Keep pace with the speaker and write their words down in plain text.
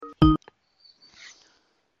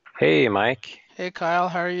Hey Mike. Hey Kyle,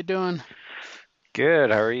 how are you doing?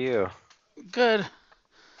 Good, how are you? Good.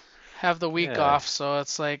 Have the week Good. off, so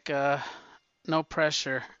it's like no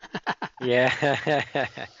pressure.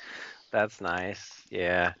 Yeah. That's nice.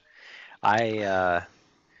 Yeah. I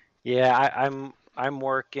yeah, I'm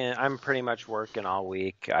working. I'm pretty much working all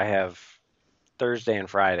week. I have Thursday and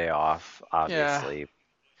Friday off, Yeah, obviously.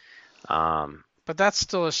 Um but that's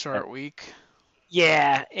still a and short week.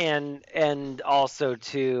 yeah, and also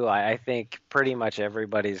too, I think pretty much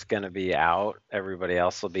everybody's gonna be out. Everybody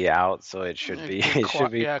else will be out, so it should It'd be be it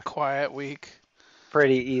should be quiet week.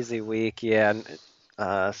 pretty easy week. Yeah.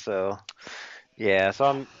 So yeah,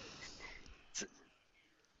 so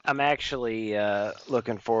I'm actually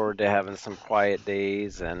looking forward to having some quiet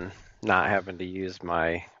days and not having to use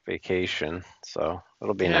my vacation. So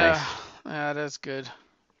it'll be Yeah, nice. yeah, that's good.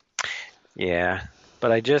 Yeah.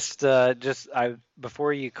 But I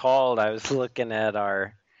before you called, I was looking at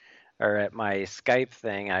our or at my Skype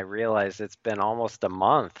thing. I realized it's been almost a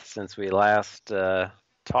month since we last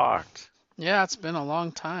talked. Yeah, it's been a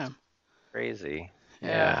long time. Crazy. Yeah.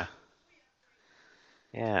 Yeah.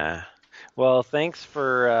 Yeah. Well, thanks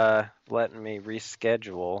for letting me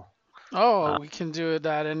reschedule. Oh, Uh, we can do it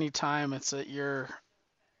at any time. It's at your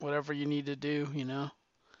whatever you need to do.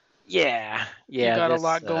 yeah. You Yeah, got a this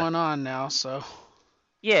lot going on now, so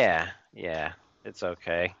yeah, it's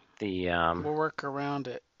okay. The we'll work around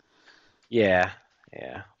it. yeah,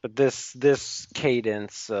 yeah. But this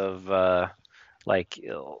cadence of like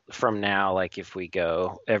from now, like if we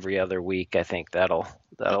go every other week, I think Oh,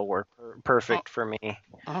 that'll work oh, perfect for me.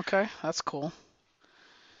 okay, that's cool.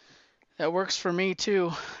 That works for me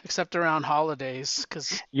too, except around holidays,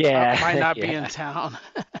 'cause I might Yeah, not be in yeah. town.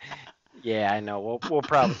 Yeah, I know. We'll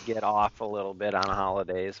probably get off a little bit on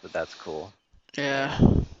holidays, but that's cool. Yeah.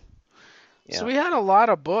 Yeah. So Yeah. we had a lot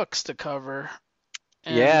of books to cover,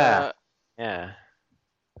 and Yeah. Yeah.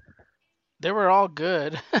 they were all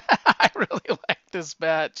good. I really like this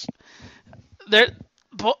batch. They're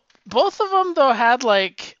bo both of them though had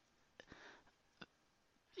like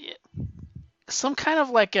some kind of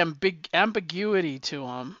like ambiguity to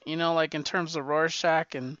them, like in terms of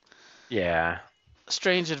Rorschach and Yeah.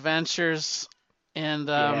 Strange Adventures. And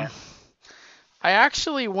Yeah. I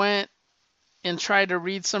actually went and tried to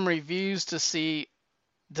read some reviews to see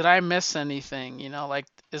did I miss anything, like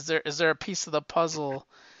is there a piece of the puzzle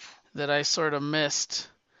that I sort of missed?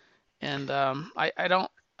 And I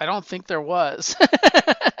don't think there was.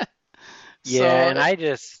 Yeah, So and I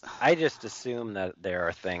just assume that there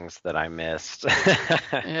are things that I missed.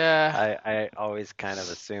 yeah, I always kind of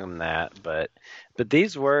assume that, but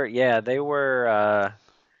these were yeah, they were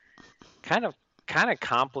kind of kind of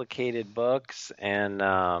complicated books and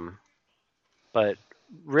but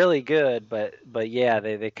really good, but yeah,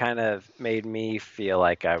 they kind of made me feel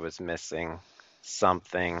like I was missing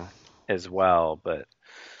something as well, but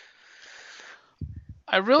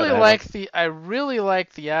I don't I really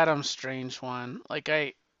like the Adam Strange one. Like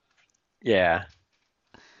yeah.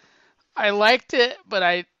 I liked it, but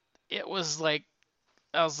it was like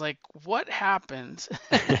I was like, what happened?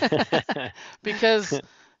 Because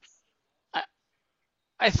I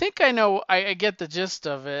I think I know I get the gist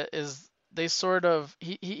of it is they sort of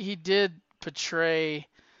he did portray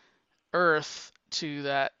Earth to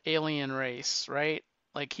that alien race, right?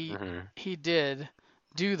 Like hmm he did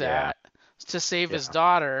do Yeah. that to save his Yeah.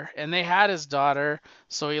 daughter, and they had his daughter,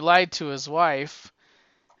 so he lied to his wife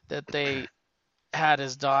that they had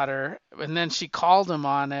his daughter, and then she called him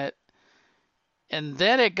on it, and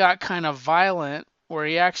then it got kind of violent where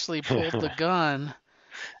he actually pulled the gun.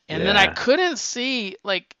 And then I Yeah. couldn't see,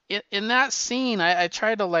 like, in that scene, I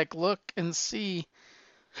tried to, like, look and see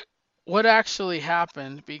what actually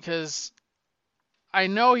happened because I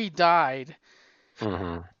know he died,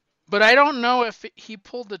 hmm but I don't know if he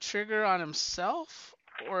pulled the trigger on himself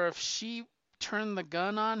or if she turned the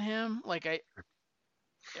gun on him. Like it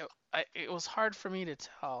was hard for me to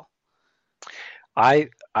tell. I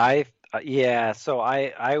yeah, so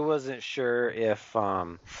I wasn't sure if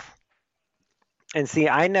and see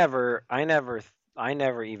I never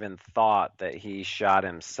even thought that he shot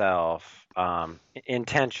himself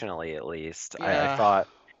intentionally at least. Yeah,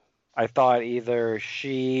 I thought either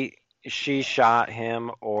she shot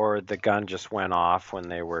him or the gun just went off when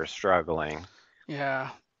they were struggling. yeah.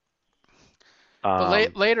 But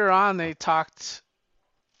Um later on, they talked.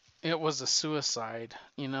 It was a suicide,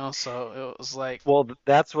 so it was like, well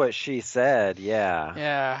that's what she said, yeah.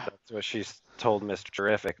 yeah. That's what told Mr.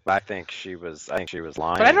 Terrific, but I think she was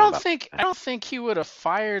But I lying don't about think I that. don't think he would have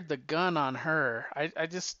fired the gun on her. I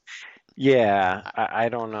just Yeah, I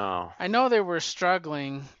don't know. I know they were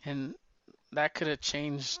struggling, and that could have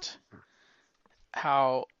changed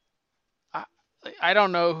how I, I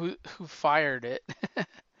don't know who fired it.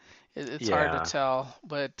 It's hard to Yeah. tell,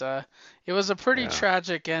 but it was a pretty Yeah.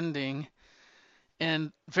 tragic ending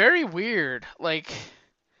and very weird. Like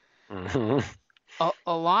Hmm.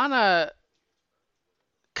 Alana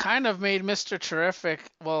kind of made Mr. Terrific.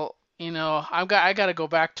 Well, I got to go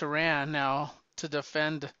back to Ran now to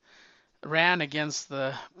defend Ran against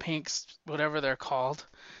the Pinks, whatever they're called,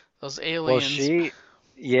 those Well, aliens.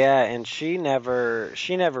 yeah, and she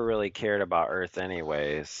never really cared about Earth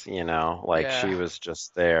anyways, like Yeah, she was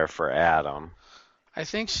just there for Adam. I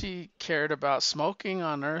think she cared about smoking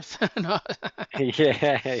on Earth. No,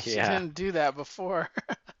 Yeah, she yeah, didn't do that before.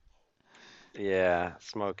 yeah,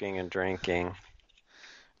 smoking and drinking.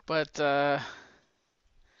 But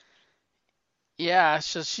yeah,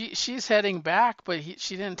 so she's heading back, but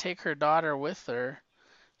she didn't take her daughter with her.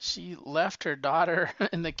 She left her daughter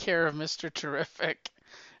in the care of Mr. Terrific,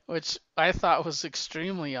 which I thought was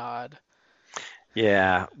extremely odd.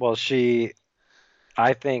 Yeah, well,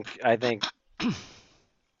 I think, I think,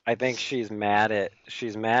 I think she's mad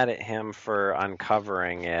at him for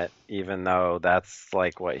uncovering it, even though that's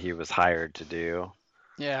like what he was hired to do.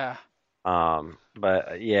 Yeah,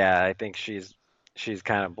 But yeah, I think she's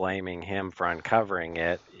kind of blaming him for uncovering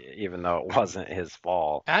it, even though it wasn't his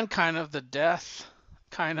fault. and kind of the death,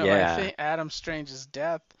 I Yeah, think Adam Strange's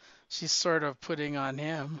death, she's sort of putting on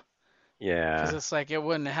him because yeah, it's like it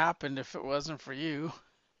wouldn't have happened if it wasn't for you.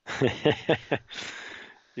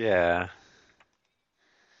 yeah.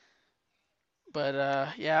 But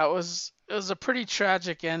yeah, it was a pretty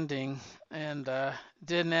tragic ending and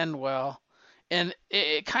didn't end well. And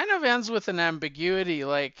it kind of ends with an ambiguity,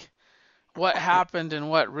 like what happened and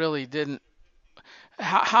what really didn't.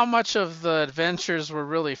 How much of the adventures were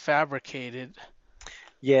really fabricated?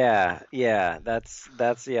 Yeah, yeah, that's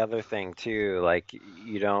the other thing too. Like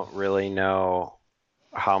you don't really know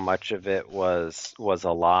how much of it was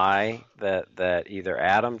a lie that either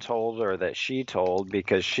Adam told or that she told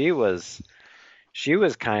because she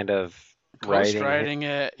was kind of writing hi- Ghostwriting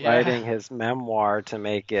it, yeah. writing his memoir to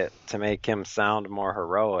make him sound more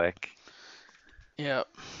heroic. Yep.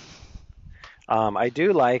 I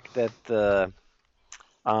do like that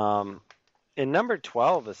um, in number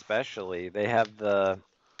 12 especially they have the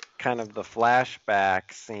kind of the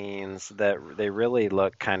flashback scenes that they really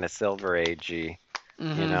look kind of Silver Agey,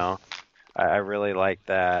 you Mhm. know. I really like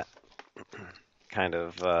that kind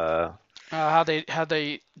of How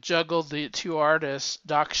they juggled the two artists,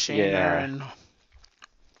 Doc Shaner yeah, and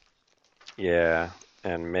yeah,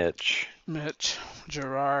 and Mitch. Mitch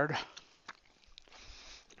Gerard.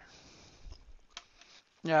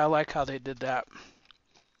 Yeah, I like how they did that.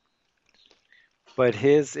 But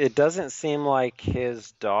it doesn't seem like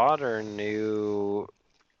his daughter knew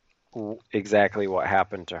exactly what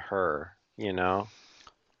happened to her, you know?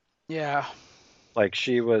 Yeah. Like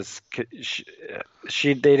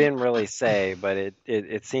they didn't really say, but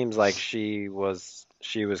it seems like she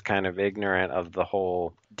was kind of ignorant of the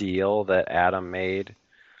whole deal that Adam made.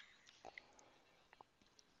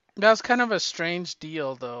 That was kind of a strange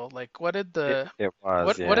deal though. Like It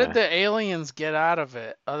was, what did yeah. the aliens get out of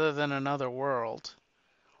it other than another world?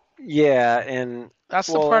 Yeah, and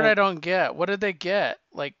That's the well, part I and don't get. What did they get?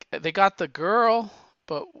 Like they got the girl,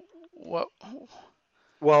 but what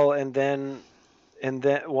well, and then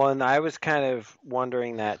I was kind of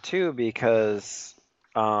wondering that too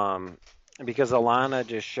um because Alana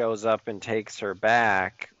just shows up and takes her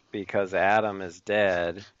back because Adam is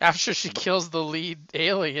dead. after she But, kills the lead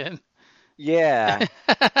alien? yeah,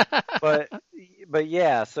 but but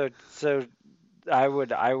yeah, so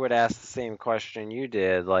I would ask the same question you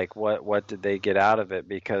did, like what did they get out of it?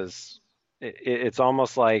 Because it's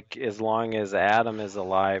almost like as long as Adam is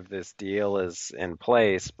alive, this deal is in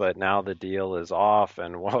place, but now the deal is off,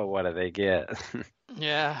 and what do they get?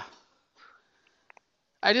 Yeah.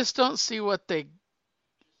 I just don't see what they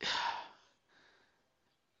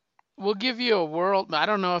we'll give you a world. I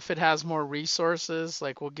don't know if it has more resources,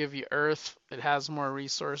 like we'll give you Earth, it has more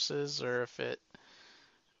resources, or if it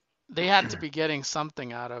they had to be getting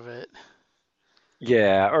something out of it.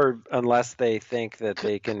 Yeah, or unless they think that C-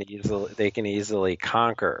 they can easily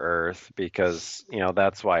conquer Earth because,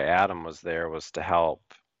 that's why Adam was there was to help,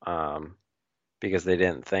 um, because they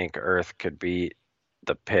didn't think Earth could beat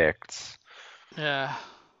the Picts. Yeah.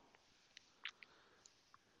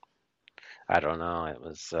 I don't know. It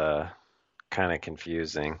was kind of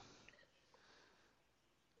confusing.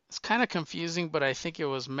 It's kind of confusing, but I think it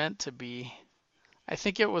was meant to be. I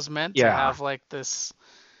think it was meant to Yeah. have like this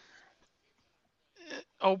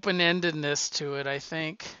open-endedness to it, I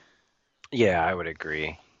think. Yeah, I would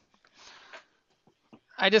agree.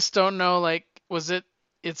 I just don't know. Like, was it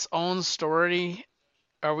its own story?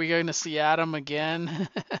 Are we going to see Adam again?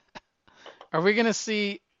 Are we going to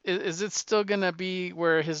see? Is it still going to be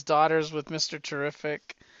where his daughter's with Mr.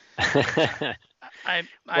 Terrific? I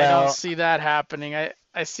don't Well, see that happening.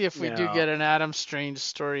 I see if we do no. get an Adam Strange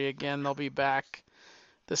story again, they'll be back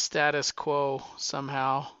the status quo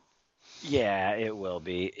somehow. Yeah, it will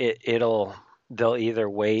be. It'll they'll either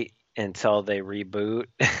wait until they reboot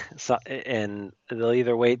and they'll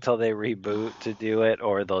either wait till they reboot to do it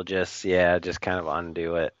or they'll just just kind of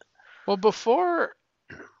undo it. Well, before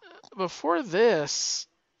this,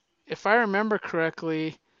 if I remember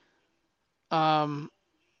correctly, um,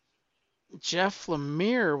 Jeff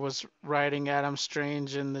Lemire was writing Adam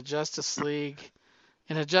Strange in the Justice League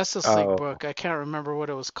in a Justice League Oh, book. I can't remember what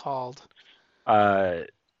it was called. uh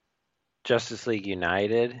Justice League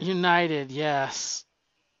United. United, yes.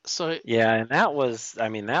 So Yeah, and that was I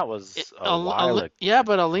mean that was a while ago. yeah,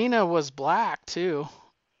 but Alina was black too,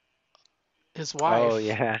 his Oh wife.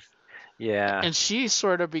 yeah. Yeah. And she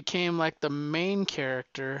sort of became like the main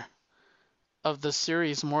character of the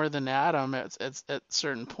series more than Adam at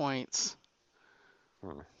certain points.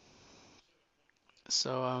 Hmm.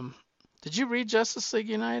 So, did you read Justice League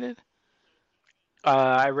United?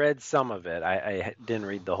 I read some of it. I didn't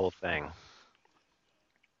read the whole thing.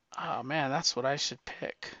 Oh man, that's what I should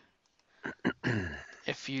pick.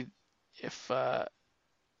 If you, if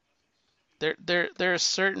there are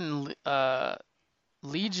certain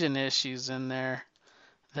Legion issues in there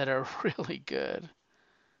that are really good.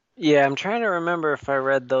 Yeah, I'm trying to remember if I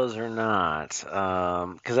read those or not.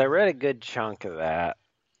 'Cause I read a good chunk of that.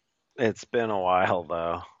 It's been a while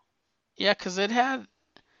though. Yeah, 'cause it had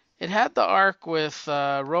the arc with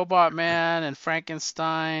Robot Man and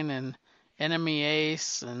Frankenstein and Enemy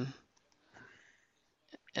Ace and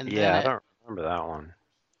then Yeah, I it don't remember that one.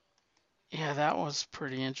 yeah, that was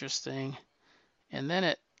pretty interesting. And then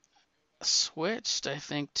it switched, I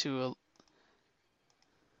think, to a.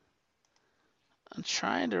 I'm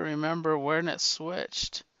trying to remember when it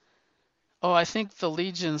switched. Oh, I think the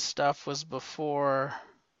Legion stuff was before.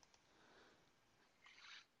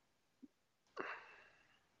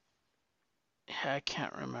 Yeah, I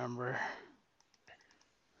can't remember. I'm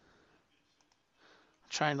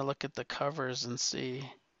trying to look at the covers and see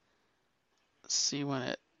when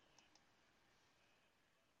it.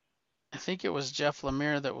 I think it was Jeff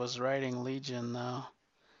Lemire that was writing Legion though,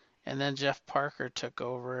 and then Jeff Parker took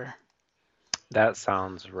over. That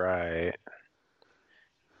sounds right.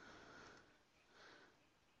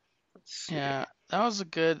 Let's see. Yeah, that was a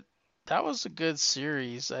good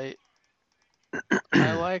series. I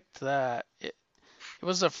liked that. It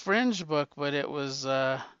was a fringe book, but they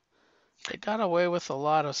got away with a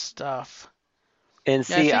lot of stuff. And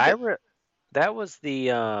Yeah, I see, think it that was the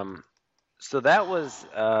so that was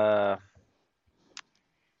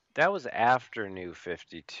after New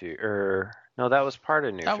 52 or no, that was part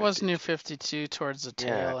of New that was New 52. 52 towards the Yeah.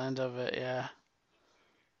 tail end of it. Yeah.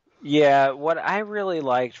 Yeah, what I really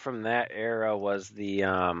liked from that era was the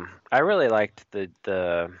I really liked the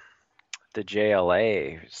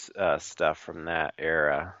JLA stuff from that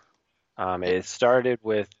era. It, It started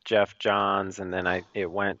with Jeff Johns, and then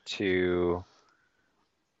it went to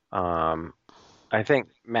um, I think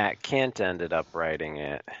Matt Kent ended up writing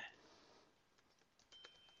it.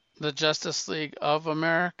 the Justice League of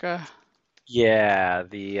America. Yeah,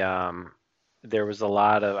 there was a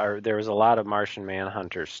lot of Martian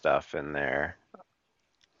Manhunter stuff in there.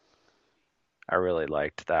 I really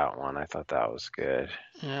liked that one. I thought that was good.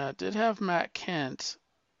 Yeah, it did have Matt Kent,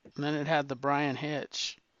 and then it had the Brian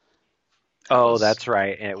Hitch. That Oh, was that's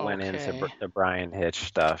right. It went into okay. the Brian Hitch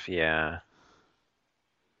stuff. Yeah.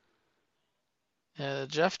 Yeah,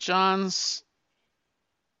 Jeff Johns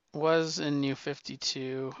was in New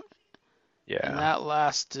 52, and Yeah. that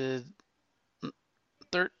lasted.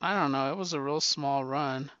 I don't know. It was a real small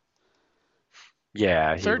run.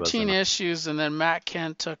 Yeah, he 13 wasn't. issues, and then Matt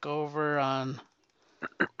Kent took over on.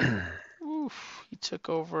 He took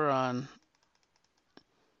over on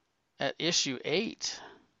at issue 8,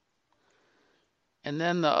 and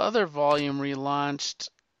then the other volume relaunched,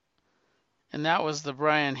 and that was the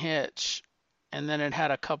Brian Hitch, and then it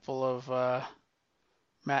had a couple of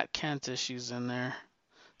Matt Kent issues in there.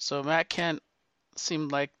 So Matt Kent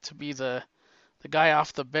seemed like to be the guy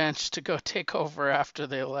off the bench to go take over after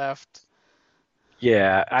they left.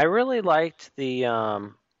 Yeah, I really liked the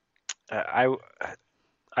I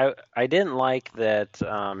I didn't like that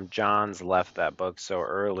Johns left that book so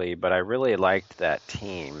early, but I really liked that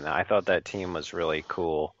team. I thought that team was really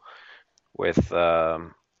cool with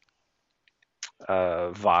Vibe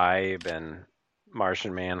and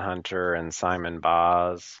Martian Manhunter and Simon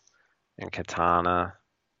Baz and Katana,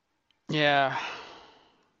 Yeah.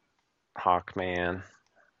 Hawkman.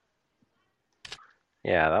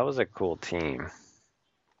 Yeah, that was a cool team.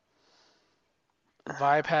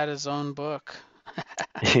 Vibe had his own book.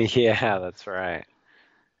 Yeah, that's right.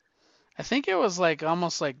 I think it was like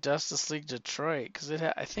almost like Justice League Detroit because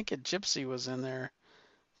I think a Gypsy was in there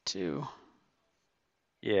too.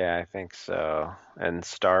 Yeah, I think so. And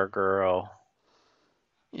Stargirl.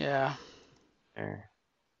 Yeah. Eh.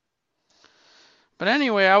 But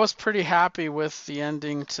anyway, I was pretty happy with the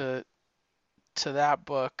ending to that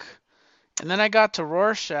book. And then I got to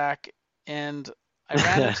Rorschach and I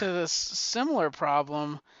ran into this similar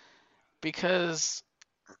problem because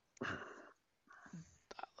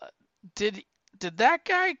did did that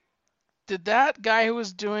guy did that guy who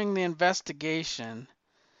was doing the investigation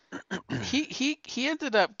he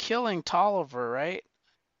ended up killing Tolliver, right?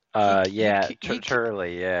 Yeah,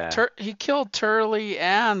 Turley, yeah. He killed Turley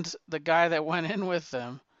and the guy that went in with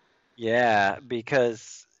him. Yeah,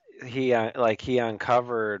 because he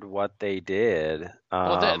uncovered what they did.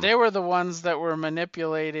 Well, they were the ones that were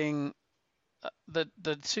manipulating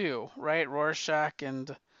the two, right? Rorschach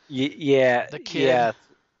and Yeah, the kid. yeah,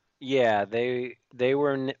 yeah, they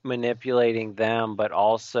were manipulating them, but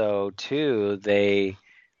also too they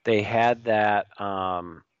had that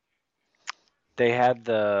they had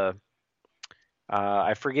the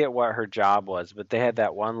I forget what her job was, but they had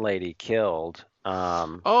that one lady killed.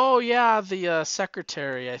 Oh yeah, the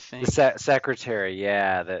secretary, I The think. secretary,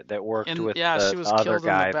 yeah, that worked And with yeah, she the was other killed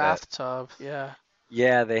in the guy that bathtub. Yeah.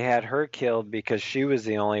 yeah, they had her killed because she was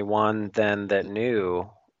the only one then that knew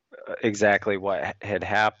exactly what had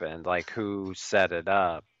happened, like who set it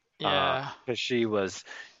up. Yeah. Because she was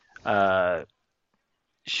uh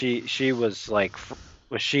she was like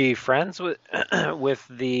was she friends with with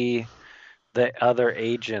the other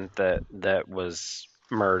agent that was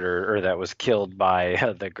murdered or that was killed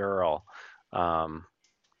by the girl? Um,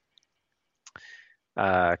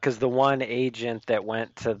 because the one agent that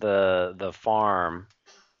went to the farm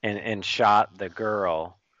and shot the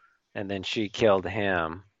girl, and then she killed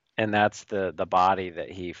him, and that's the body that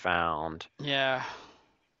he found. Yeah.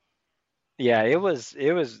 Yeah, it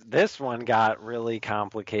was this one got really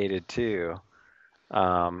complicated too,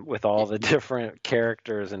 with all the different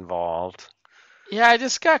characters involved. Yeah, I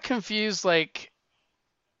just got confused. Like,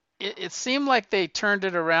 it seemed like they turned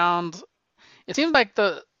it around. It seemed like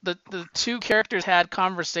the two characters had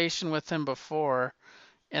conversation with him before,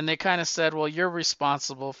 and they kind of said, "Well, you're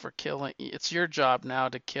responsible for killing. It's your job now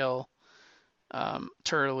to kill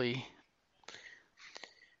Turley."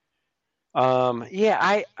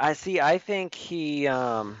 Yeah, I see. I think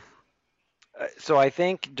so I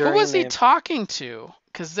think Who was during he the talking to?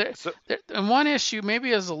 Because so in one issue,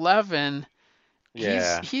 maybe it was 11.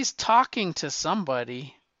 yeah. He's talking to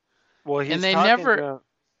somebody, Well, and they never.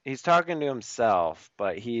 he's talking to himself,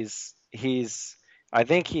 but I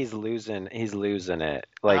think he's losing it.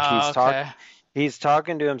 Like Oh, okay. he's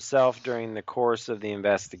talking to himself during the course of the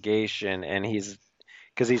investigation, and he's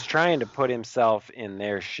because he's trying to put himself in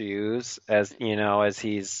their shoes as you know as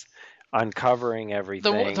he's uncovering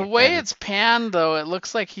The everything. way And it's panned though, it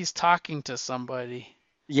looks like he's talking to somebody.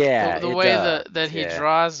 yeah, The it way does. that he Yeah.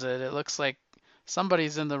 draws it, it looks like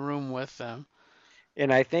somebody's in the room with them.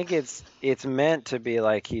 And I think it's meant to be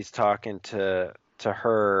like he's talking to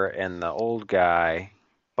her and the old guy,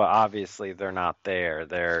 but obviously they're not there.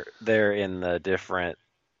 They're in the different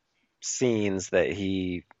scenes that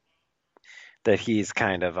he's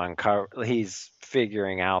kind of uncover he's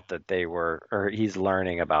figuring out that they were or he's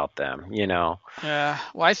learning about them, you know. Yeah.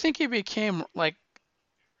 Well, I think he became like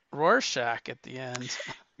Rorschach at the end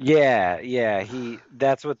Yeah, yeah, he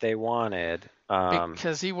that's what they wanted.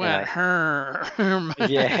 because he And went I her.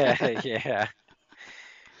 yeah, yeah.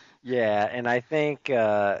 Yeah, and I think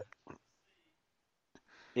it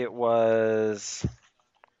was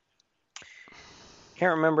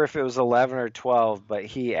can't remember if it was 11 or 12, but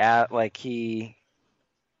he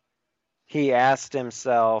asked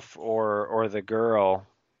himself or the girl,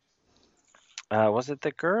 was it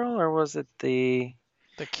the girl or was it the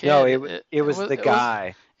The no, kid. it was the It was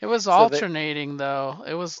guy. it was So that alternating though.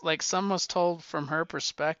 It was like some was told from her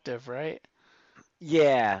perspective, right?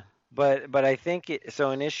 yeah, but I think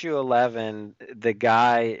so in issue 11, the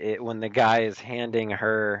guy when the guy is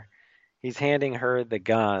he's handing her the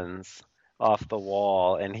guns off the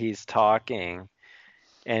wall and he's talking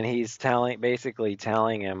and he's basically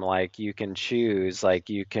telling him like you can choose like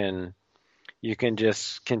you can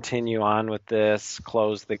just continue on with this,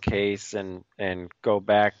 close the case, and go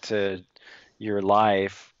back to your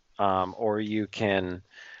life, or you can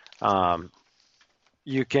um,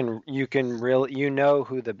 you can really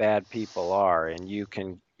who the bad people are, and you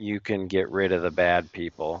can get rid of the bad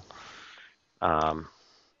people. Um,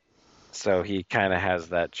 so he kind of has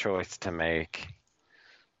that choice to make.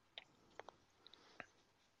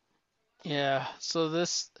 Yeah. So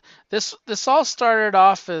this all started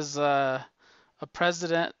off as a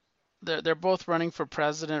president. They're both running for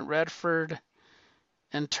president, Redford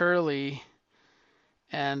and Turley,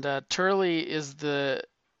 and Turley is the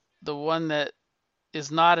one that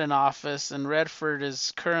is not in office, and Redford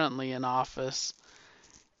is currently in office.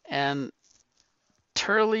 And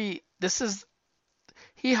Turley,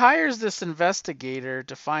 he hires this investigator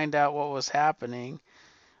to find out what was happening.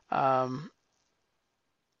 Um,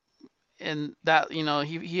 and that,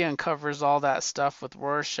 he uncovers all that stuff with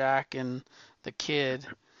Rorschach and the kid,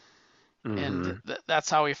 and Hmm. that's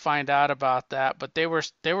how we find out about that. But they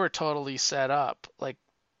were totally set up, like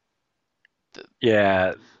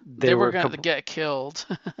Yeah, they were gonna get killed,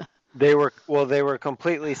 they were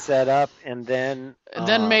completely set up, and then and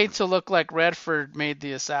then made to look like Redford made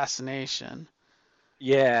the assassination.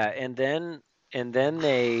 yeah, and then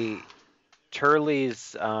they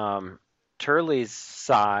Turley's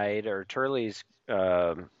side, or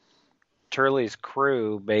Turley's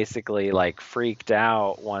crew basically like freaked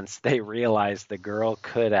out once they realized the girl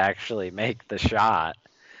could actually make the shot,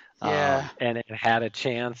 Yeah. and it had a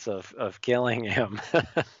chance of killing him.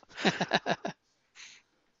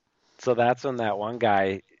 So that's when that one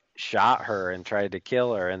guy shot her and tried to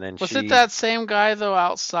kill her, and then Was it she that same guy though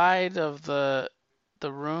outside of the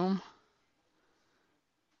room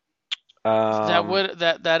that um would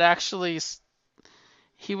that actually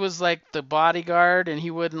he was like the bodyguard, and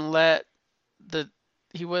the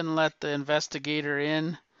he wouldn't let the investigator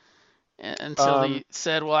in until um he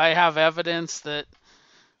said, "Well, I have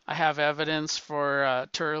evidence for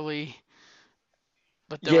Turley,"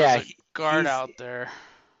 but there was yeah, a guard out there.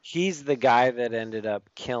 he's the guy that ended up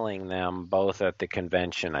killing them both at the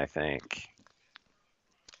convention, I think.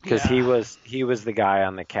 Because he Yeah. was he was the guy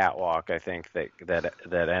on the catwalk, I think,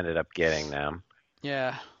 that ended up getting them.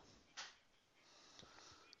 Yeah.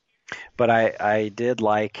 But I did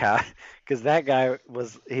like how, because that guy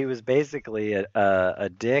was basically a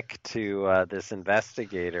dick to this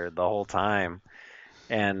investigator the whole time,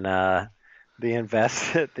 and the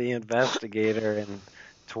investigator in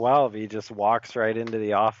 12, he just walks right into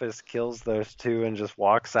the office, kills those two, and just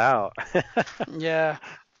walks out. Yeah.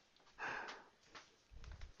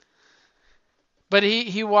 But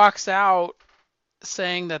he walks out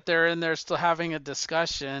saying that they're in there still having a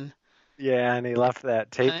discussion. Yeah, and he left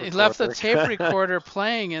that tape And he left the recorder. tape recorder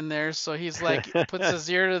playing in there, so he's like puts his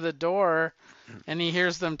ear to the door and he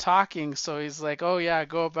hears them talking, so he's like, "Oh yeah,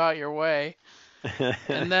 go about your way."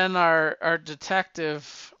 And then our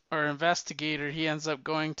detective or investigator, he ends up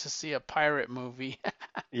going to see a pirate movie.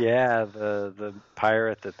 Yeah, the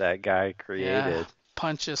pirate that guy Yeah, created.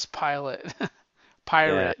 Pontius Pilate.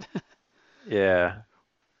 Yeah, Pirate. yeah,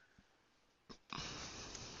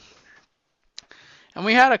 And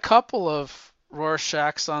we had a couple of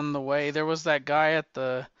Rorschachs on the way. There was that guy at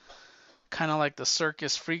the kind of like the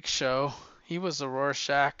circus freak show. He was a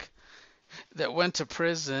Rorschach that went to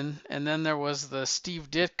prison, and then there was the Steve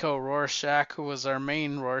Ditko Rorschach, who was our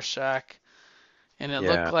main Rorschach, and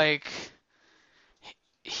yeah,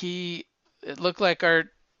 he it looked like our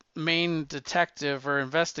main detective or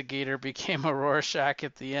investigator became a Rorschach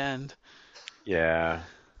at the end. yeah,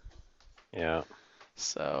 yeah.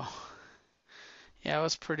 So yeah, it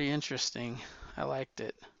was pretty interesting. I liked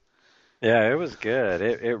it. Yeah, it was good.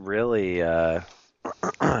 It really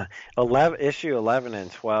 11 issue 11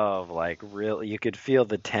 and 12, like, really you could feel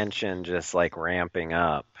the tension just like ramping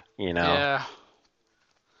up, you know? Yeah,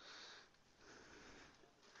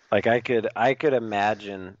 Like I could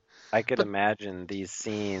but imagine these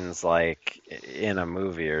scenes like in a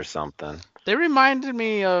movie or something. they reminded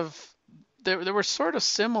me of they were sort of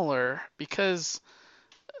similar because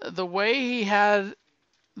the way he had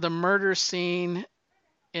the murder scene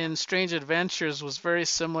in Strange Adventures was very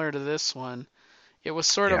similar to this one. It was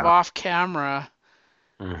sort of Yeah. off camera,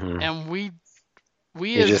 Hmm. and we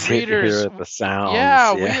You as just hear readers, the sounds.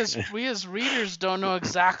 yeah, we Yeah. as we as readers don't know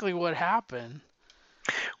exactly what happened.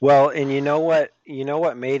 Well, and you know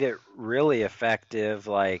what made it really effective,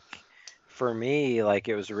 like for me, like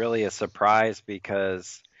it was really a surprise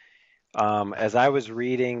because as I was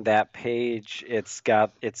reading that page, it's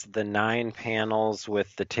the 9 panels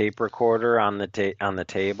with the tape recorder on the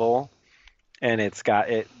table, and it's got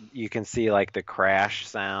it. You can see like the crash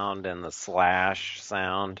sound and the slash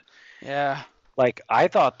sound, Yeah, Like I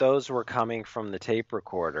thought those were coming from the tape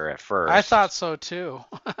recorder at I thought first. so too.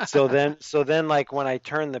 So then like when I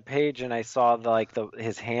turned the page and I saw the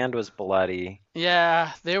his hand was bloody.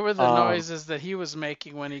 Yeah, they were the Um noises that he was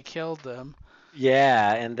making when he killed them.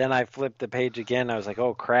 yeah, and then I flipped the page again. I was like,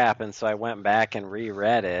 "Oh crap." And so I went back and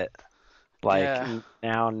reread it, like Yeah.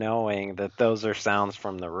 now knowing that those are sounds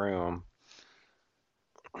from the room.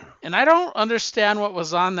 And I don't understand what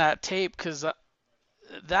was on that tape because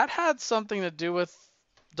that had something to do with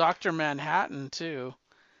Dr. Manhattan too.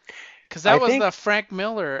 Because I that was think the Frank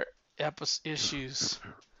Miller issues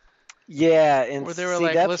yeah, and where they were see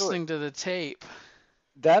like listening to the tape.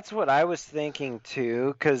 that's what I was thinking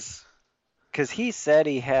too, because he said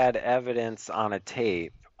he had evidence on a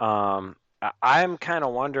tape. I'm kind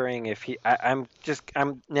of wondering if I'm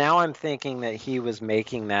thinking that he was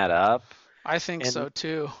making that up, I think and so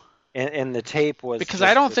too. and the tape was Because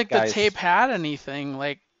I just don't this think the tape guy's had anything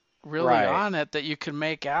like really right. on it that you could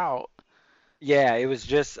make out. Yeah, it was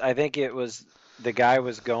just I think it was the guy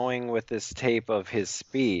was going with this tape of his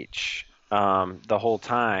speech the whole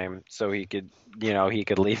time so he could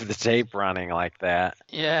leave the tape running like that.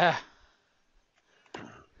 Yeah.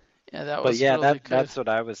 Yeah, that But was yeah, really good. that's what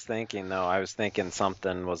I was thinking though. I was thinking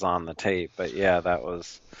something was on the tape, but yeah, that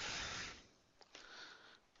was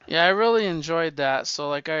Yeah, I really enjoyed that. So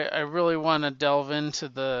like I really want to delve into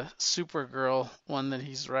the Supergirl one that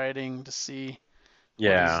he's writing to see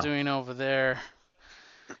what he's yeah. doing over there.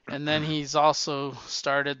 And then he's also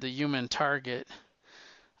started the Human Target.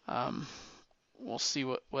 Um, we'll see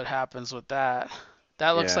what happens with that.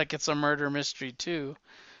 That looks Yeah. like it's a murder mystery too,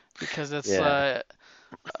 because it's Yeah.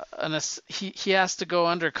 he has to go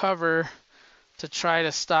undercover to try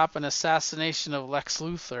to stop an assassination of Lex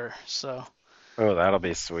Luthor. So Oh, that'll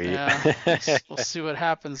be sweet. yeah, we'll see what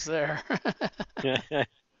happens there.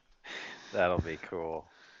 That'll be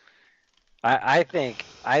cool. I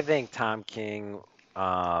think Tom King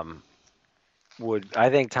um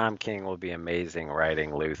Tom King will be amazing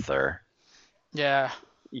writing Luther. Yeah.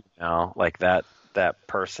 Like that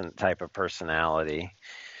person type of personality.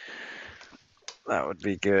 That would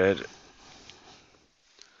be good.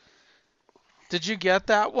 Did you get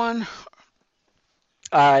that one?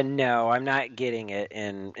 No, I'm not getting it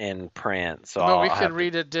in print, so But we I'll could have to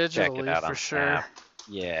read it check it digitally out for on the sure. app.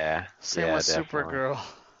 Yeah, Same yeah, with definitely. Supergirl.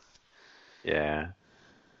 Yeah.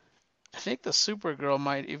 I think the Supergirl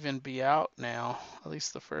might even be out now, at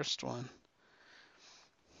least the first one.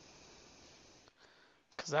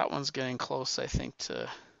 Because that one's getting close, I think, to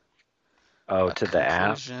Oh, a to the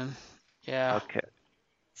app. conclusion. Yeah. Okay.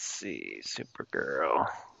 Let's see, Supergirl.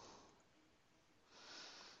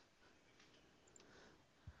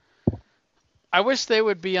 I wish they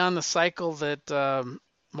would be on the cycle that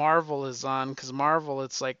Marvel is on, because Marvel,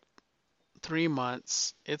 it's like 3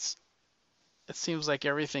 months. It seems like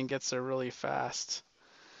everything gets there really fast.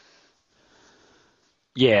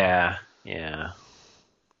 Yeah, yeah.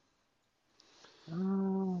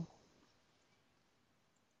 Oh.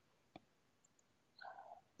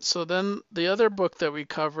 So then the other book that we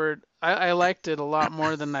covered, I liked it a lot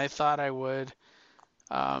more than I thought I would.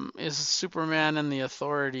 Is Superman and the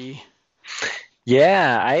Authority.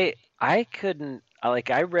 Yeah, I couldn't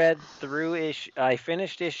I read through I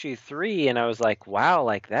finished issue 3 and I was like, wow,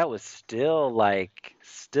 like that was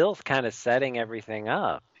still kind of setting everything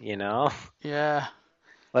up. Yeah,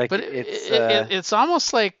 Like but it's it's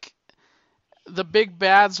almost like the big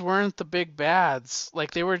bads weren't the big bads.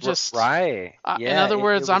 Like they were just, right. in Yeah, other it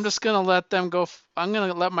words, I'm was just gonna let them go. I'm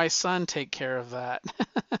gonna let my son take care of that.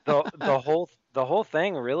 the whole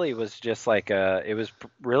thing really was just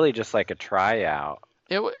really just like a tryout.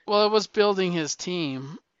 Well, it was building his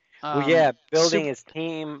team. Well, yeah, building Super. his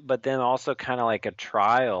team, but then also kind of like a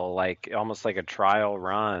trial, like almost like a trial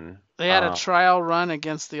run. They had a trial run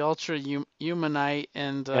against the Ultra Humanite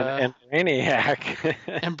And Brainiac.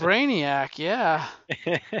 and Brainiac, yeah,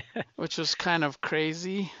 which was kind of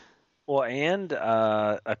crazy. Well, and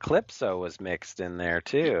Eclipso was mixed in there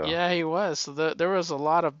too. Yeah, he was. So there was a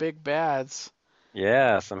lot of big bads.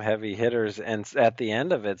 Yeah, some heavy hitters, and at the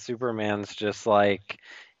end of it, Superman's just like,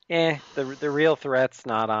 the real threat's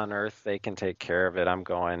not on Earth. They can take care of it.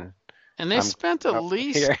 And they I'm spent up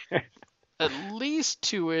here. at least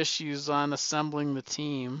 2 issues on assembling the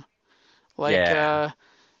team. Like Yeah,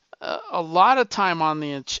 a lot of time on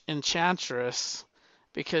the Enchantress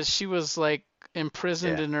because she was like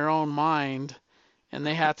imprisoned yeah, in her own mind, and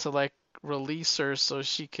they had to like release her so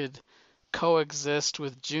she could coexist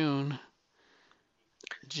with June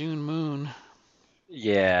Moon.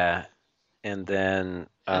 yeah, and then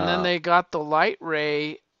And then they got the Light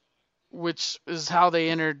Ray, which is how they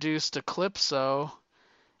introduced Eclipso.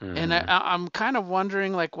 And Hmm. I'm kind of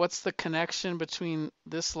wondering like what's the connection between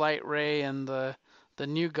this light ray and the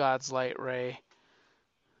new God's light ray.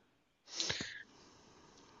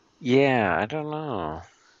 Yeah, I don't know.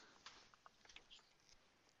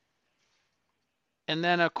 And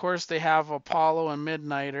then of course they have Apollo and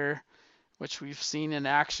Midnighter, which we've seen in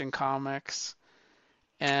Action Comics,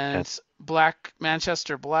 And, and Black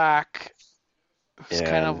Manchester Black, who's yeah,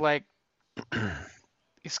 kind of like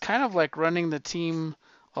he's kind of like running the team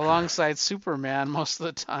alongside Superman most of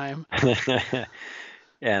the time.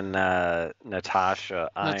 and Natasha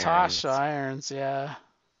Natasha Irons. Irons, yeah.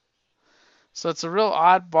 So it's a real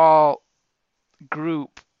oddball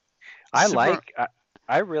group. I Super, like.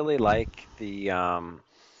 I really like the.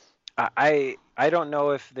 I don't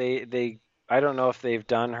know if they. I don't know if they've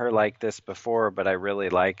done her like this before, but I really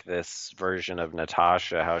like this version of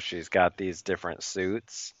Natasha. How she's got these different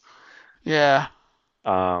suits. yeah,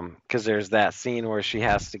 'Cause there's that scene where she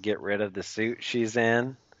has to get rid of the suit she's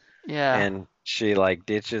in, yeah. and she like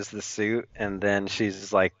ditches the suit, and then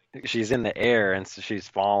she's in the air, and so she's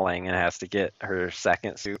falling and has to get her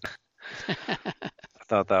second suit. I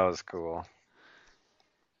thought that was cool.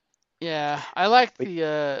 Yeah, I like But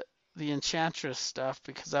the Enchantress stuff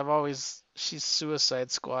because I've always she's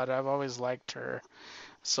Suicide Squad. I've always liked her.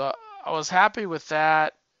 So I was happy with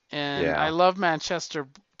that, and I yeah, love Manchester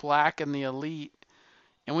Black and the Elite.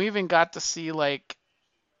 And we even got to see like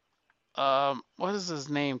what is his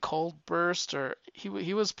name? Cold Burst, or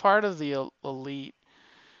he was part of the Elite.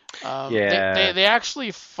 yeah, They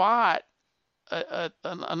actually fought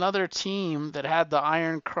another team that had the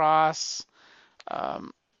Iron Cross,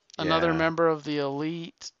 um, another yeah. member of the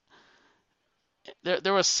Elite.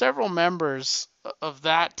 There were several members of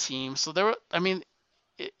that team. So there were, I mean,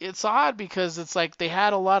 it's odd because it's like they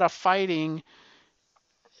had a lot of fighting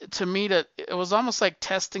to meet it was almost like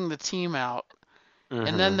testing the team out.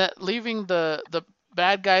 And then Hmm. that leaving the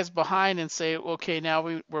bad guys behind and say, okay, now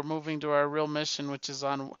we're moving to our real mission, which is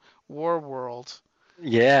on War World.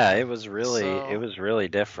 Yeah, it So was really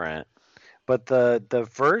different. But the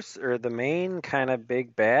first or the main kind of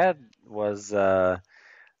big bad was the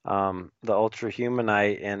Ultra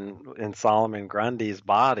Humanite in Solomon Grundy's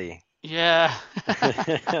body. yeah.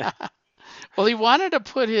 Well, he wanted to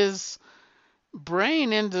put his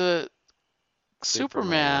brain into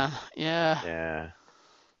Superman. Superman. Yeah. Yeah.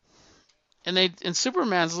 And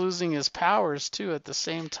Superman's losing his powers too at the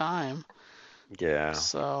same time. Yeah.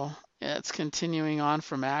 So yeah, it's continuing on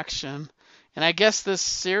from action. And I guess this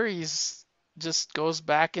series just goes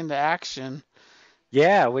back into action.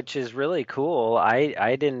 Yeah, which is really cool.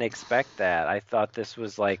 I didn't expect that. I thought this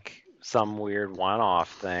was like some weird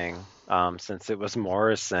one-off thing, since it was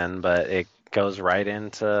Morrison, but it goes right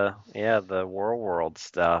into, yeah, the World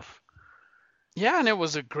stuff. Yeah, and it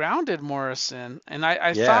was a grounded Morrison. And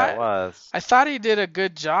Yeah, it was. I thought he did a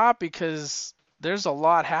good job because there's a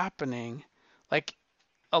lot happening. Like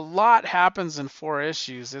a lot happens in 4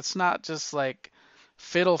 issues. It's not just like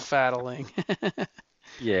fiddle faddling.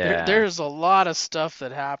 Yeah. There's a lot of stuff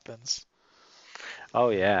that happens. Oh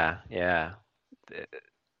yeah, yeah. Th-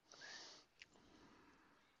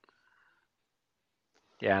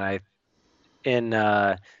 Yeah, and I in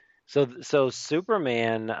so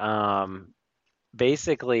Superman,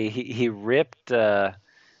 basically he ripped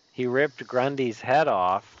Grundy's head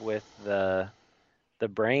off with the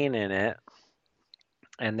brain in it,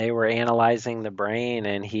 and they were analyzing the brain,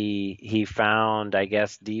 and he found, I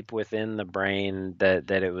guess, deep within the brain that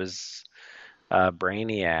it was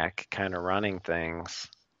Brainiac kind of running things.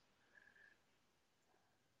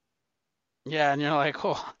 Yeah, and you're like,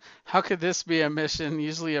 oh, how could this be a mission?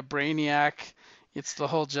 Usually a Brainiac, it's the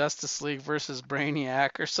whole Justice League versus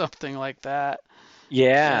Brainiac or something like that.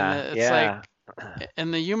 And Yeah, it's like, yeah.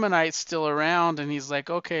 and the Humanite's still around, and he's like,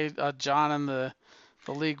 okay, John and the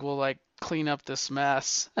League will like clean up this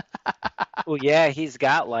mess. Well, yeah, he's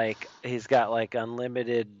got like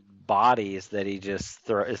unlimited bodies that he just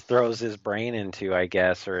throws his brain into, I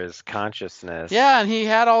guess, or his consciousness. Yeah, and he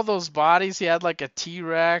had all those bodies. He had like a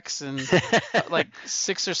T-Rex and like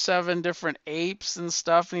 6 or 7 different apes and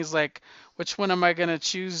stuff. And he's like, which one am I gonna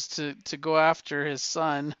choose to go after his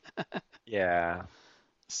son? Yeah,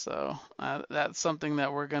 So that's something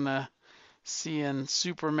that we're gonna see in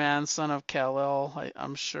Superman, Son of Kal-El,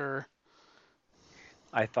 I'm sure.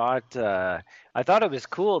 I thought I thought it was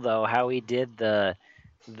cool though how he did the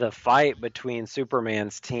fight between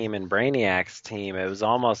Superman's team and Brainiac's team. It was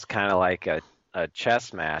almost kind of like a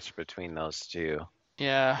chess match between those two.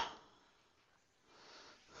 Yeah.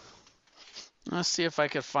 Let's see if I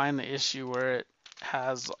could find the issue where it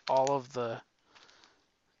has all of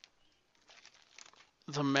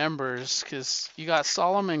the members, because you got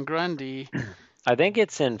Solomon Grundy. I think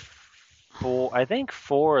it's in four. I think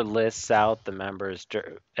four lists out the members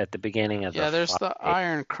at the beginning of the Yeah, there's the fight.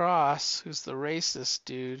 Iron Cross, who's the racist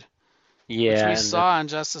dude, which Yeah, we and then saw in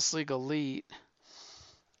Justice League Elite.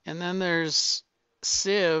 And then there's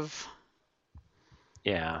Civ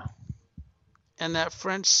yeah, and that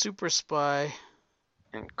French super spy,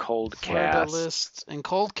 and Cold Fleur de Cast. List, and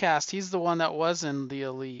Coldcast. He's the one that was in the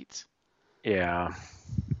Elite. Yeah,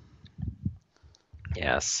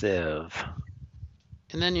 yeah, Civ.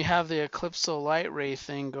 And then you have the Eclipso Light Ray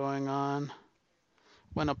thing going on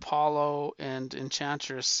when Apollo and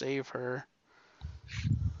Enchantress save her.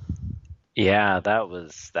 Yeah, that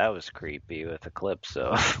was creepy with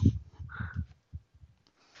Eclipso.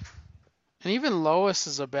 And even Lois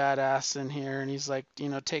is a badass in here, and he's like,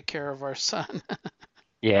 take care of our son.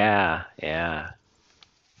 Yeah, yeah.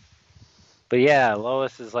 But yeah,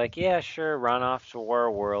 Lois is like, yeah, sure, run off to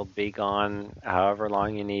War World, be gone however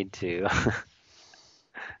long you need to.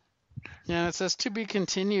 Yeah, it says to be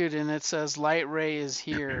continued, and it says Light Ray is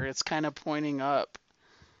here. It's kind of pointing up.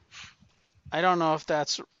 I don't know if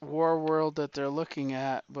that's War World that they're looking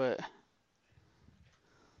at, but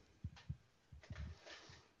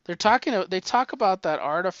they talk about that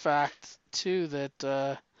artifact too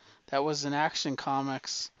that was in Action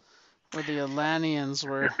Comics where the Atlanteans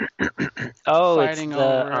were Oh, it's fighting the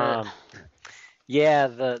over it. yeah,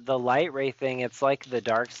 the light ray thing. It's like the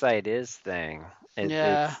dark side is thing.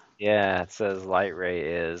 Yeah, It says light ray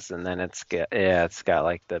is, and then it's got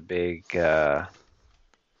like the big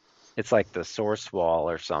it's like the source wall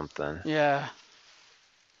or something. yeah.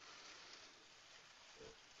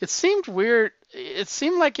 It seemed weird. It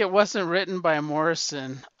seemed like it wasn't written by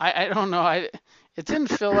Morrison. I don't know. It didn't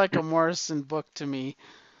feel like a Morrison book to me.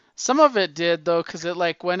 Some of it did though, because it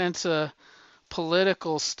like went into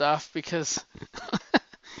political stuff. Because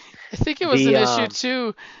I think it was The an issue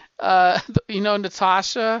too.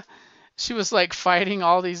 Natasha, she was like fighting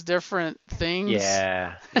all these different things.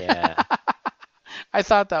 yeah, yeah. I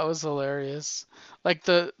thought that was hilarious. Like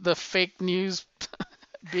the fake news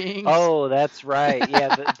beings. Oh, that's right. Yeah,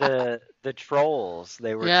 the trolls.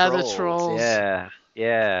 They were Yeah, the trolls. trolls. Yeah.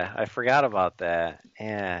 Yeah, I forgot about that.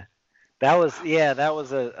 Yeah. That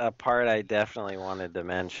was a part I definitely wanted to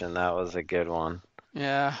mention. That was a good one.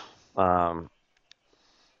 Yeah. Um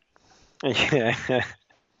yeah.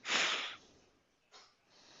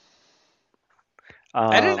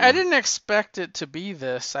 I Um didn't expect it to be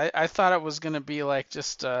this. I thought it was gonna be like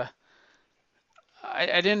just I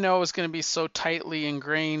didn't know it was gonna be so tightly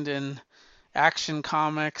ingrained in Action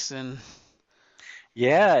Comics and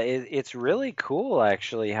yeah, it's really cool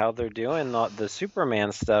actually how they're doing the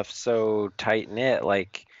Superman stuff so tight knit.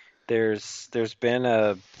 Like there's been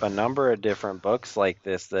a number of different books like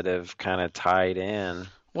this that have kind of tied in.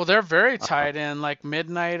 well they're very Uh, tied in, like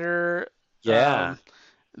Midnighter, yeah.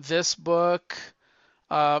 this book,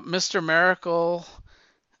 Mr. Miracle,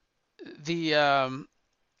 the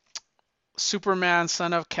Superman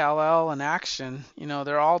Son of Kal-El and Action,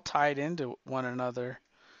 they're all tied into one another.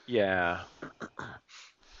 Yeah.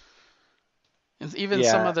 And even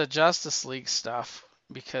some Yeah. of the Justice League stuff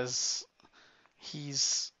because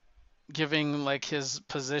he's giving like his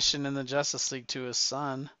position in the Justice League to his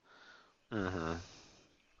son. hmm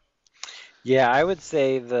Yeah, I would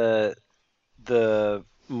say the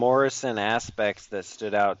Morrison aspects that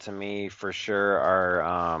stood out to me for sure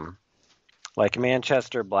are like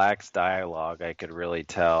Manchester Black's dialogue. I could really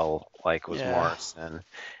tell like was Yeah. Morrison,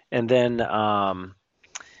 and then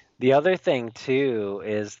the other thing too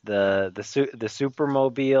is the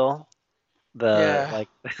Supermobile, the Yeah. like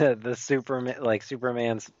the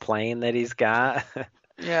Superman's plane that he's got,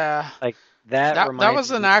 Yeah. like that That was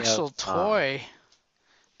reminded an me of actual toy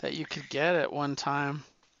that you could get at one time.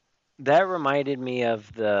 that reminded me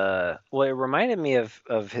of it reminded me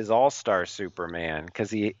of his All-Star Superman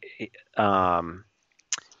because um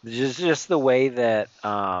just the way that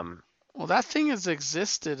Well, that thing has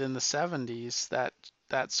existed in the 70s, that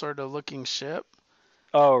sort of looking ship.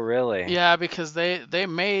 oh really? Yeah, because they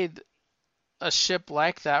made a ship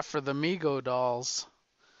like that for the Mego dolls.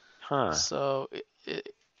 Huh. So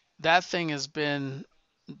that thing has been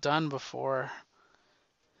done before.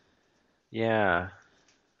 Yeah.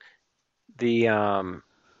 The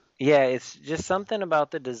yeah, it's just something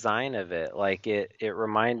about the design of it. Like it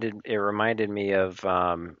reminded me of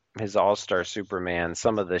his All-Star Superman.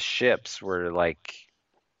 Some of the ships were like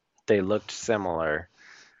they looked similar.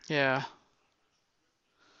 Yeah.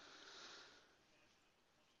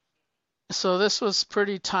 So this was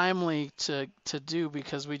pretty timely to do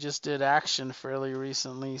because we just did Action fairly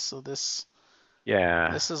recently. So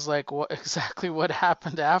Yeah. This is like what exactly what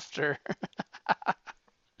happened after.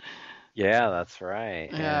 Yeah, that's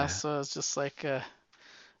right. Yeah, Yeah. so it's just like a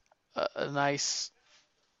nice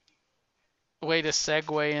way to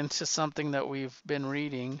segue into something that we've been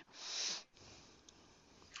reading.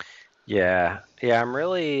 Yeah. Yeah, I'm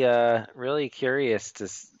really curious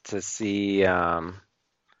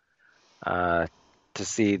uh to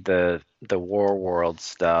see the War World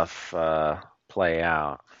stuff play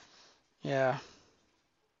out. Yeah.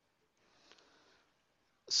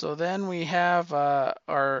 So then we have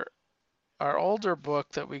our older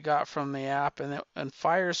book that we got from the app, and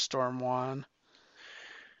Firestorm won.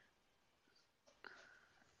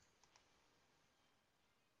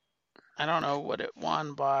 I don't know what it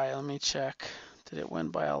won by. Let me check. Did it win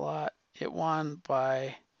by a lot? It won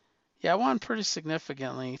by, yeah, it won pretty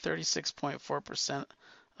significantly, 36.4%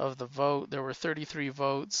 of the vote. There were 33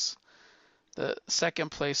 votes. The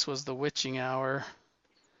second place was The Witching Hour.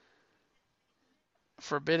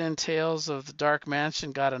 Forbidden Tales of the Dark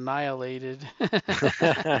Mansion got annihilated.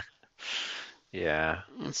 Yeah.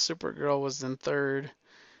 And Supergirl was in third.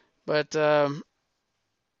 But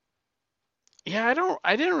yeah,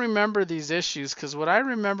 I didn't remember these issues because what I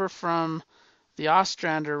remember from the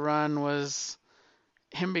Ostrander run was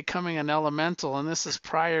him becoming an elemental, and this is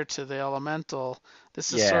prior to the elemental.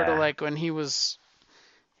 This is sort of Yeah. like when he was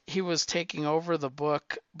taking over the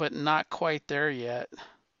book, but not quite there yet.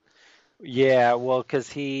 Yeah, well, 'cause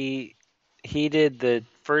he did the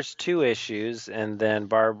first two issues and then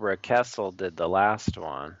Barbara Kessel did the last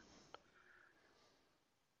one,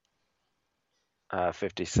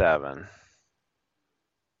 57.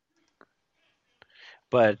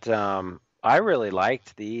 But I really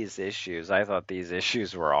liked these issues. I thought these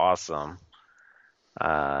issues were awesome.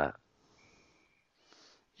 Uh,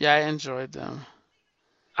 Yeah, I enjoyed them.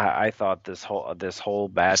 I thought this whole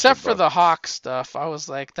batch Except of for the books. Hawk stuff, I was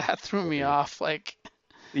like, that threw me off. Like,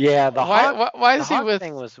 Yeah, why the is he Hawk with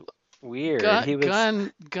thing was weird.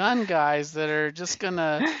 gun guys that are just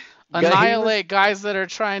gonna He was annihilate guys that are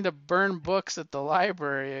trying to burn books at the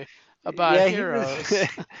library about yeah, he was heroes?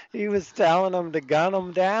 he was telling them to gun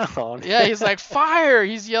them down. Yeah, he's like, fire!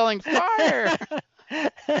 He's yelling, fire!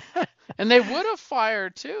 And they would have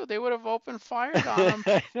fired too. They would have opened fired on him,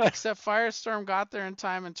 except Firestorm got there in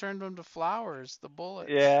time and turned them to flowers, the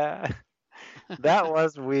bullets. Yeah, that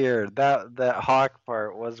was weird. That Hawk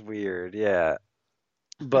part was weird. Yeah.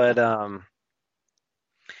 But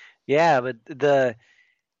yeah, but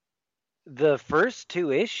the first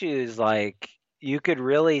two issues, like you could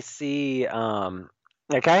really see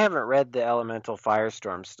like I haven't read the Elemental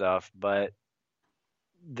Firestorm stuff, but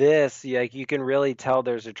this, like you can really tell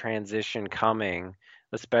there's a transition coming,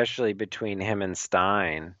 especially between him and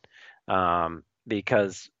Stein.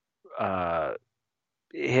 Because uh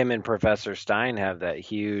him and Professor Stein have that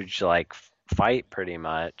huge like fight pretty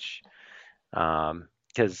much.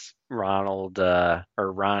 Because Ronald or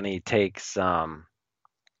Ronnie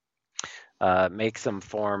makes him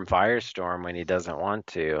form Firestorm when he doesn't want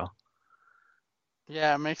to.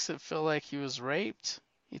 Yeah, it makes it feel like he was raped.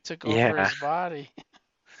 He took over Yeah, his body.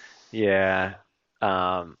 yeah.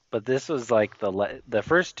 But this was like the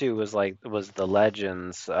first two was the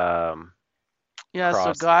Legends Yeah,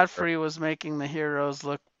 so crossover. Godfrey was making the heroes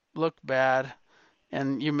look bad,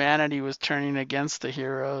 and humanity was turning against the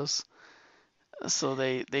heroes. So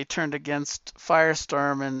they turned against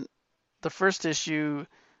Firestorm, and the first issue,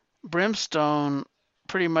 Brimstone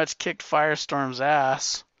pretty much kicked Firestorm's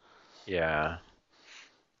ass. Yeah,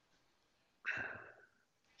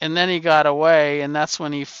 And then he got away, and that's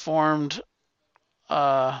when he formed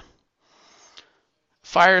uh,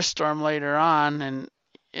 Firestorm later on,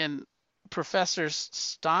 and Professor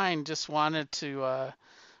Stein just wanted to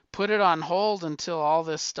put it on hold until all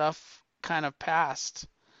this stuff kind of passed,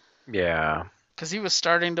 yeah, because he was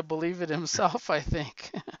starting to believe it himself, I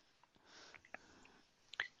think.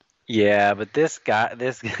 yeah. But this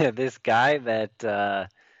guy that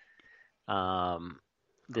um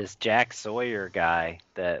this Jack Sawyer guy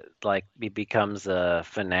that like he becomes a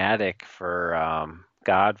fanatic for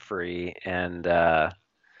Godfrey and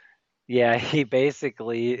yeah, he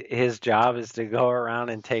basically his job is to go around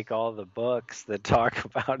and take all the books that talk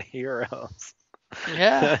about heroes.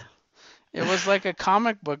 Yeah, it was like a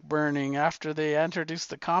comic book burning after they introduced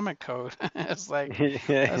the comic code. It's like,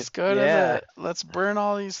 Yeah. let's burn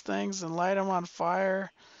all these things and light them on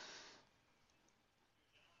fire.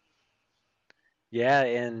 Yeah,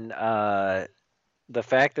 and the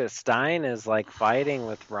fact that Stein is like fighting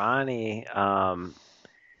with Ronnie,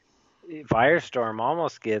 Firestorm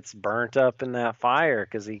almost gets burnt up in that fire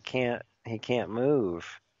because he can't move.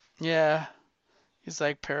 Yeah, He's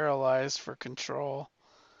like paralyzed for control.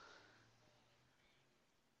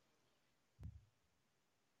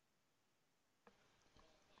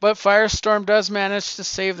 But Firestorm does manage to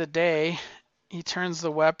save the day. He turns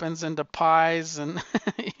the weapons into pies, and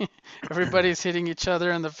everybody's hitting each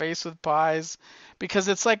other in the face with pies because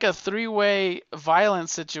it's like a three-way violent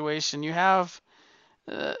situation. You have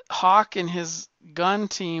Hawk and his gun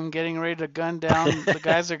team getting ready to gun down the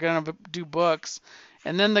guys that are going to do books,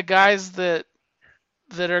 and then the guys that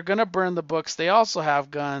are going to burn the books, they also have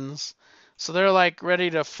guns. So they're like ready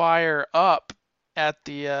to fire up at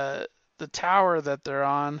the tower that they're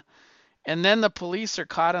on. And then the police are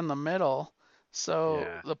caught in the middle. So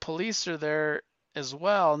Yeah. the police are there as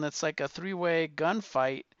well, and it's like a three-way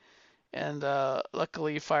gunfight. And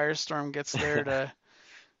luckily Firestorm gets there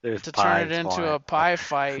There's to turn it pies into flying. a pie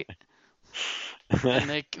fight, and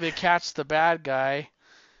they catch the bad guy.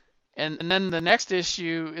 And then the next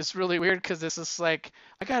issue is really weird because this is like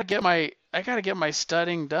I gotta get my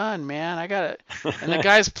studying done, man. And the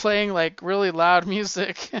guy's playing like really loud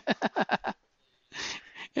music, and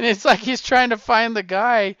it's like he's trying to find the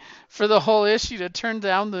guy for the whole issue to turn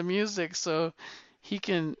down the music so he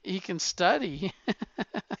can study.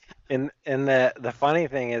 And the funny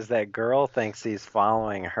thing is that girl thinks he's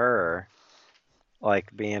following her,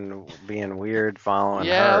 like being weird following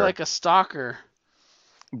Yeah, her. like a stalker.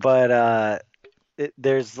 But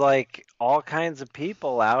there's like all kinds of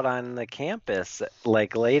people out on the campus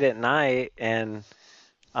like late at night, and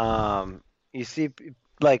um you see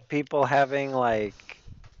like people having like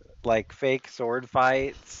fake sword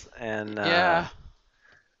fights, Yeah.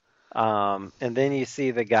 and then you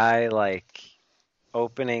see the guy like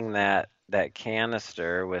opening that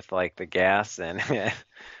canister with like the gas in it.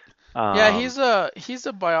 Yeah, um he's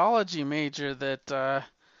a biology major that got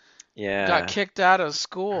yeah. kicked out of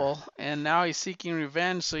school, and now he's seeking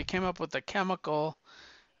revenge, so he came up with a chemical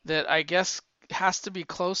that I guess has to be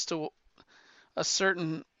close to a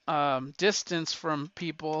certain distance from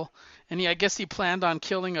people, and I guess he planned on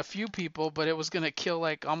killing a few people, but it was going to kill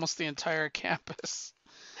like almost the entire campus.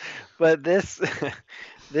 But this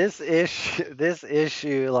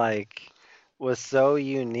issue like was so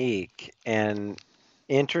unique and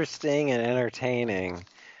interesting and entertaining,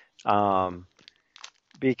 um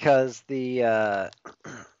because the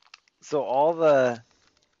so all the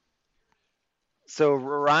so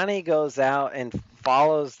Ronnie goes out and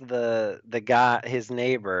follows the guy, his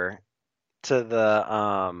neighbor, to the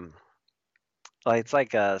like it's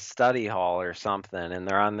like a study hall or something, and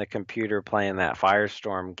they're on the computer playing that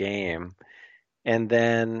Firestorm game. And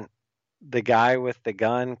then the guy with the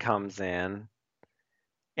gun comes in,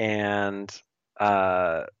 and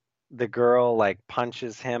uh the girl like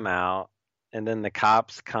punches him out, and then the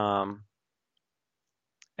cops come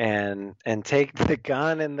and take the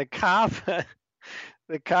gun, and the cop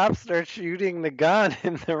starts shooting the gun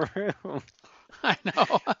in the room I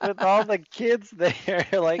know. with all the kids there.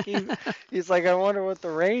 Like he's like, I wonder what the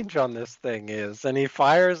range on this thing is, and he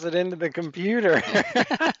fires it into the computer.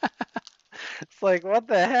 It's like, what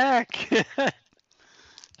the heck?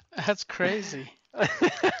 That's crazy.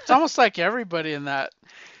 It's almost like everybody in that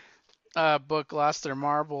book lost their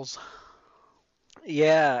marbles.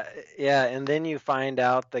 Yeah, yeah, and then you find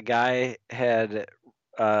out the guy had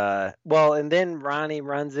well, and then Ronnie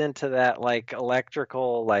runs into that like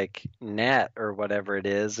electrical like net or whatever it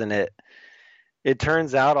is, and it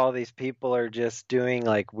turns out all these people are just doing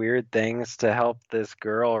like weird things to help this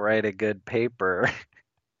girl write a good paper.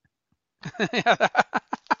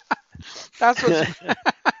 That's what's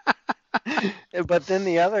But then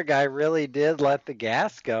the other guy really did let the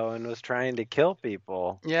gas go and was trying to kill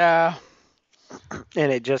people. yeah.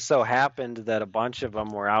 And it just so happened that a bunch of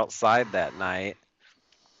them were outside that night.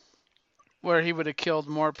 Where he would have killed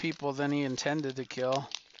more people than he intended to kill.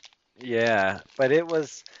 Yeah, but it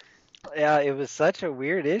was such a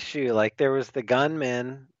weird issue. Like there was the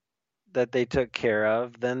gunman that they took care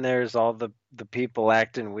of, then there's all the people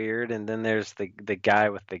acting weird, and then there's the guy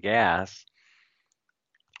with the gas.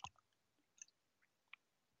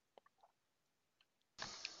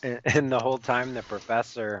 And the whole time the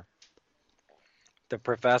professor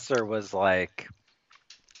was like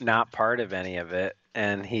not part of any of it,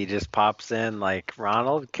 and he just pops in like,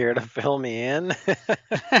 Ronald, care to fill me in?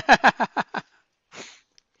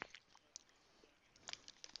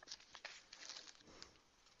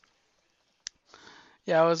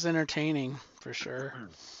 Yeah, it was entertaining for sure.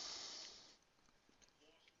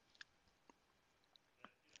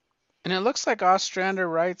 And it looks like Ostrander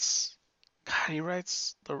writes, God, he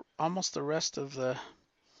writes almost the rest of the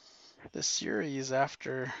series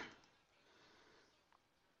after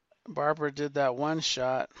Barbara did that one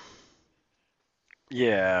shot.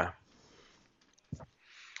 Yeah.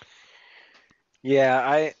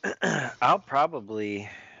 Yeah, I'll probably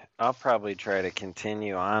try to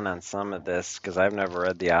continue on some of this because I've never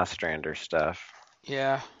read the Ostrander stuff,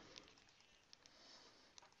 Yeah.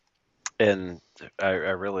 and I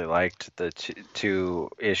really liked the two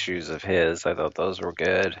issues of his. I thought those were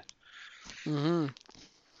good. Mhm.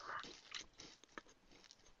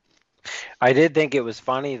 I did think it was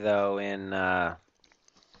funny though in the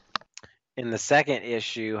second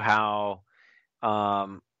issue how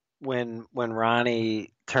um, when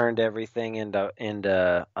Ronnie turned everything into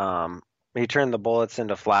he turned the bullets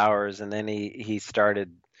into flowers, and then he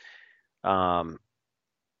started um,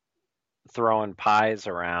 throwing pies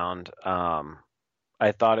around.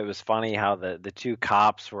 I thought it was funny how the two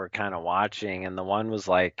cops were kind of watching, and the one was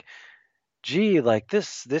like, "Gee, like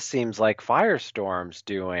this seems like Firestorm's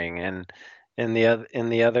doing," and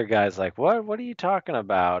the other guy's like, "What are you talking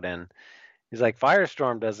about?" And he's like,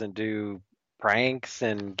 "Firestorm doesn't do pranks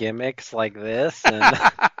and gimmicks like this," and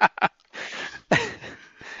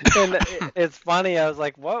it's funny. I was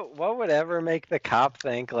like, what would ever make the cop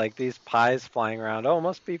think like these pies flying around? Oh,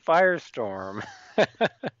 must be Firestorm.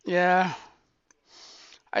 Yeah.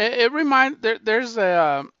 There's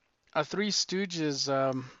a Three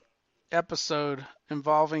Stooges episode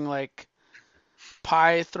involving like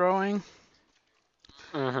pie throwing,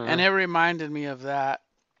 and Hmm. it reminded me of that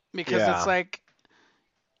because it's Yeah. like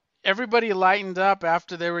everybody lightened up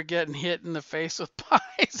after they were getting hit in the face with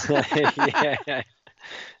pies. Yeah.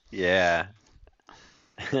 Yeah.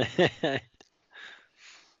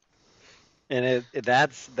 And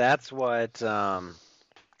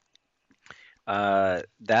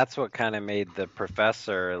that's what kind of made the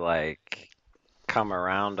professor like come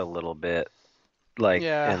around a little bit, like,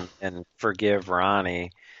 Yeah. and forgive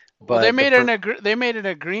Ronnie. Well, But they made an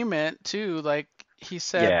agreement too. Like he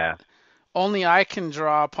said, yeah, only I can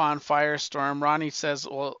draw upon Firestorm. Ronnie says,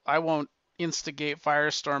 "Well, I won't instigate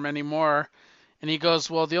Firestorm anymore." And he goes,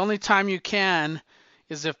 "Well, the only time you can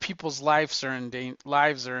is if people's lives are in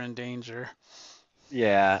danger."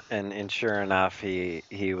 yeah, and sure enough,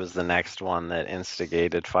 he was the next one that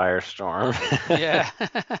instigated Firestorm. Yeah.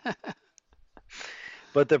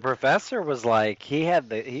 But the professor was like, he had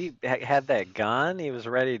that gun. He was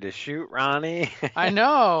ready to shoot Ronnie, I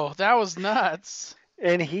know. That was nuts.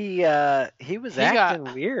 and he was He got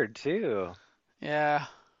acting weird too. yeah.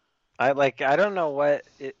 I don't know what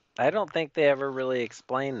it. I don't think they ever really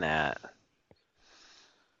explained that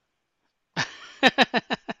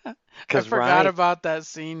I because forgot Ronnie, about that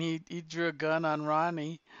scene. He drew a gun on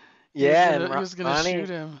Ronnie. yeah, and He was gonna shoot Ronnie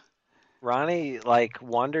him. Ronnie like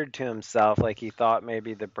wondered to himself like he thought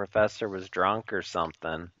maybe the professor was drunk or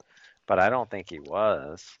something, but I don't think he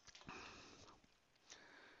was.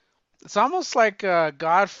 It's almost like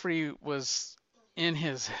Godfrey was in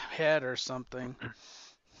his head or something.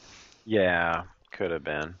 Yeah, could have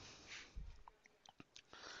been.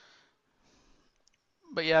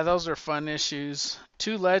 But yeah, those are fun issues.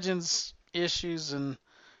 Two Legends issues and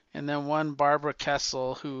then one Barbara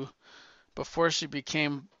Kessel, who before she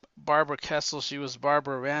became Barbara Kessel, she was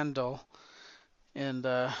Barbara Randall, and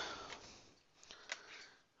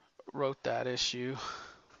wrote that issue.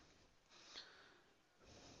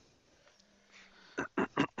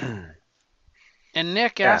 And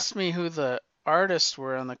Nick Yeah. asked me who the artists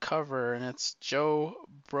were on the cover, and it's Joe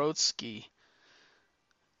Brodsky.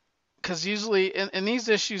 Because usually in these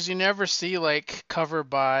issues, you never see like cover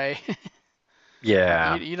by. you,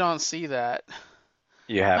 Yeah. you don't see that.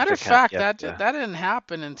 You have Matter to of fact, you have that to that didn't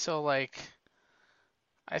happen until like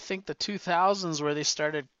I think the 2000s where they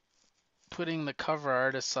started putting the cover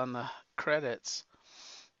artists on the credits.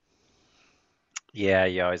 Yeah,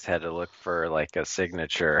 you always had to look for like a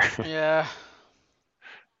signature. Yeah.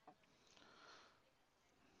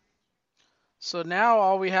 So now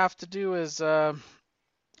all we have to do is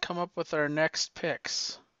come up with our next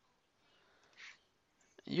picks.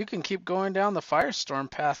 You can keep going down the Firestorm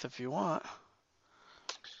path if you want.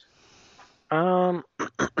 Um,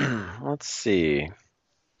 let's see.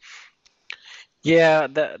 Yeah,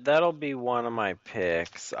 that'll be one of my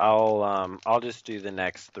picks. I'll just do the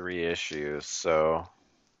next three issues. So,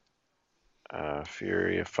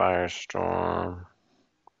 Fury of Firestorm,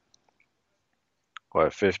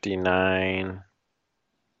 what, 59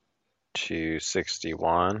 to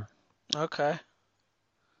 61. Okay.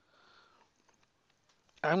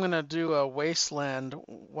 I'm gonna do a Wasteland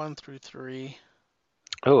 1 through 3.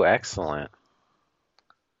 Oh, excellent.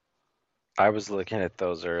 I was looking at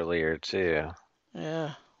those earlier too.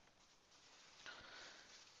 Yeah.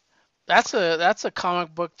 That's a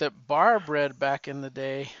comic book that Barb read back in the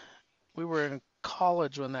day. We were in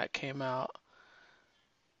college when that came out.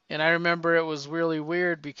 And I remember it was really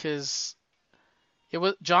weird because it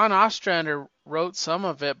was John Ostrander wrote some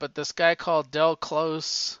of it, but this guy called Del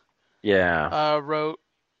Close Yeah. wrote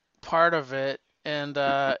part of it, and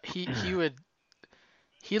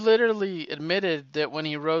he literally admitted that when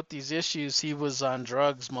he wrote these issues, he was on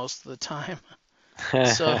drugs most of the time.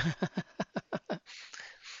 So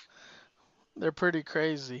they're pretty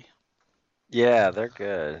crazy. Yeah, they're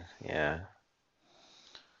good. Yeah.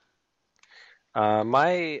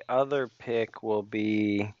 My other pick will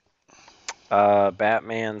be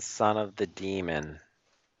Batman Son of the Demon.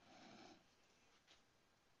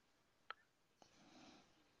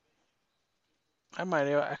 I might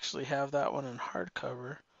actually have that one in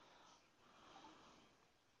hardcover.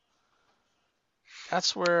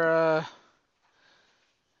 That's where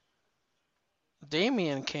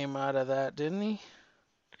Damien came out of that, didn't he?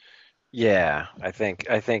 Yeah, I think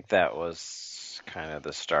that was kind of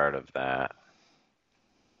the start of that.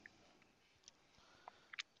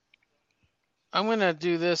 I'm gonna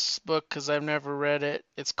do this book because I've never read it.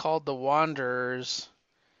 It's called The Wanderers,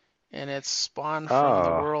 and it's spawned from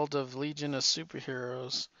the Oh, world of Legion of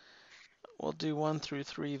Superheroes. We'll do 1 through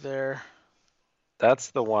 3 there.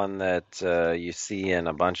 that's the one that you see in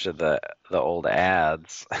a bunch of the old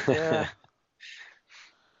ads. Yeah,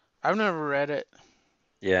 I've never read it.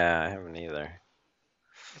 Yeah, I haven't either.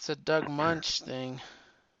 It's a Doug Munch thing.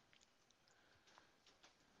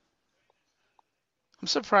 I'm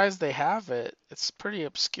surprised they have it. It's pretty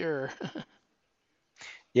obscure.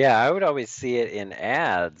 Yeah, I would always see it in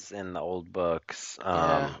ads in the old books.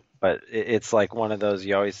 Yeah, But it's like one of those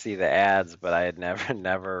you always see the ads, but I had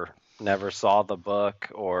never, never saw the book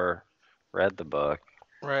or read the book.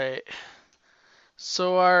 right.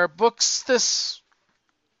 So our books this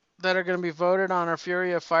that are going to be voted on are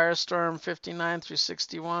Fury of Firestorm 59 through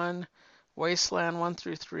 61, Wasteland 1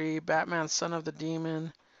 through 3, Batman Son of the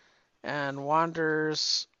Demon, and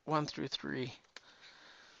Wanderers 1 through 3.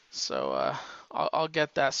 So I'll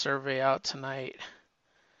get that survey out tonight.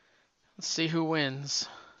 Let's see who wins.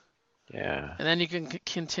 Yeah. And then you can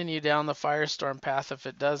continue down the Firestorm path if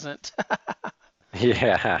it doesn't.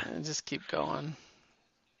 Yeah. And just keep going.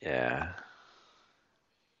 Yeah.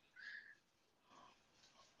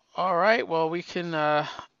 All right, well, we can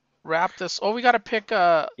wrap this. Oh, we got to pick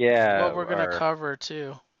Yeah, what we're going to cover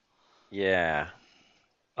too. yeah.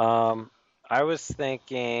 I was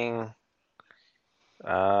thinking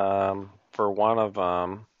for one of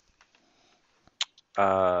them,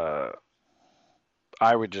 uh,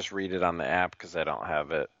 I would just read it on the app because I don't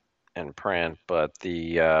have it in print. But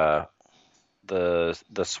the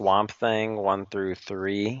Swamp Thing 1 through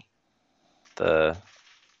 3, the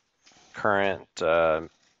current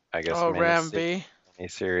I guess Oh, Ram V.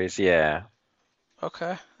 miniseries. Yeah,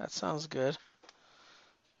 Okay, that sounds good.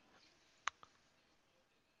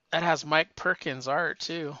 That has Mike Perkins art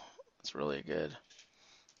too. It's really good.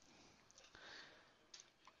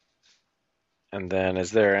 and then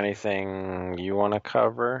is there anything you want to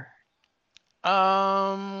cover?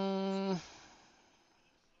 Um,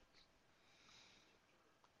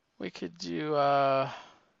 we could do I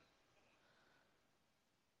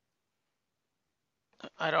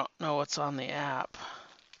don't know what's on the app.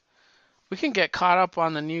 We can get caught up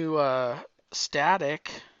on the new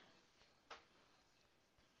Static.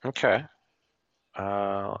 Okay.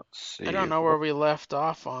 Let's I see. don't know where we left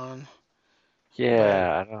off on, but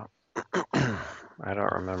Yeah, I don't I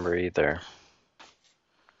don't remember either.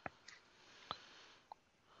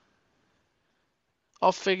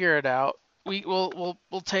 I'll figure it out. We'll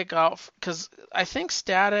take off because I think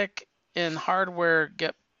Static and Hardware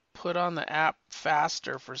get put on the app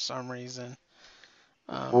faster for some reason.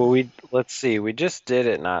 Well, let's see. We just did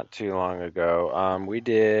it not too long ago. We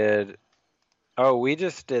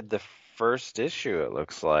just did the first issue, it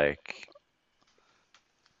looks like.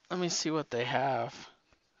 Let me see what they have.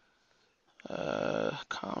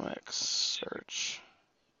 Comics search.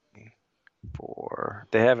 4.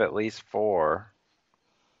 They have at least 4.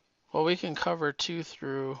 Well, we can cover 2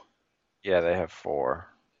 through. Yeah, they have 4.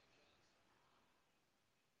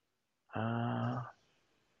 Uh,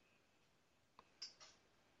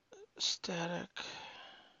 Static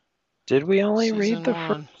did we only read season the first?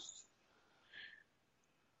 1.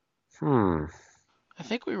 Hmm. I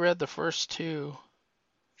think we read the first 2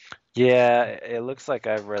 Yeah, it looks like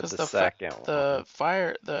I've read because the second one.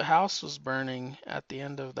 the house was burning at the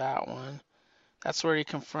end of that one. That's where he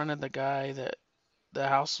confronted the guy that the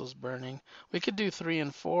house was burning. We could do 3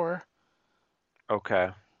 and 4. Okay.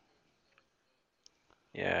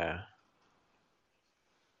 Yeah.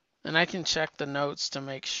 And I can check the notes to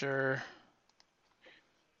make sure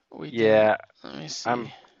we didn't. Yeah, Let me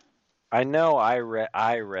see. I'm I know I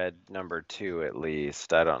read number 2 at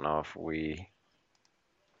least. I don't know if we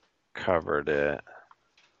covered it,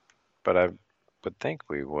 but I would think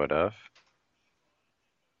we would have.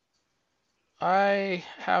 I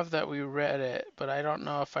have that we read it, but I don't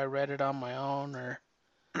know if I read it on my own or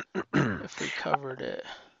if we covered it.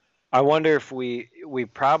 I wonder if we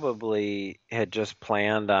probably had just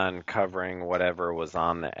planned on covering whatever was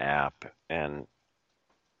on the app, and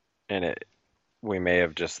it we may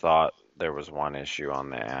have just thought there was one issue on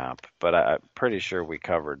the app, but I'm pretty sure we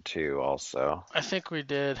covered 2 also. I think we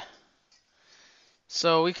did.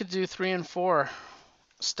 So we could do 3 and 4.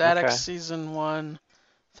 Static Okay. Season 1,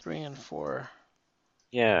 3 and 4.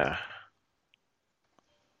 Yeah.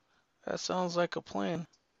 That sounds like a plan.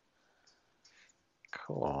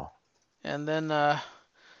 Cool. And then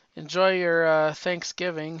enjoy your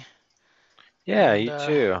Thanksgiving Yeah, and you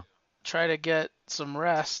too. try to get some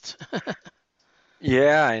rest.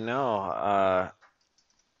 Yeah, I know.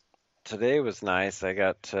 Today was nice. I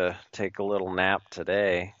got to take a little nap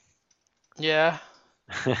today. Yeah,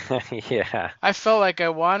 Yeah. I felt like I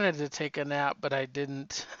wanted to take a nap, but I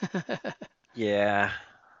didn't. Yeah.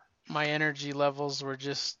 My energy levels were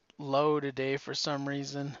just low today for some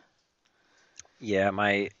reason. Yeah,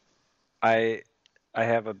 I I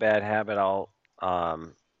have a bad habit.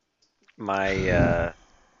 My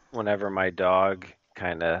whenever my dog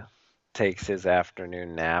kind of takes his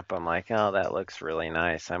afternoon nap, I'm like, "Oh, that looks really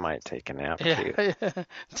nice. I might take a nap too." Yeah,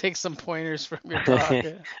 take some pointers from your dog.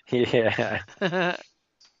 Yeah,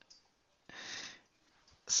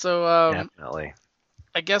 So definitely.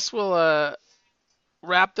 I guess we'll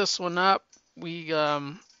wrap this one up.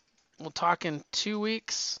 We'll talk in 2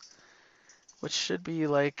 weeks, which should be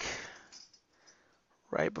like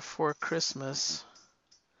right before Christmas.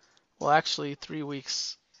 Well, actually, 3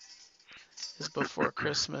 weeks is before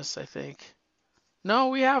Christmas, I think. No,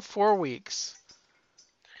 we have 4 weeks.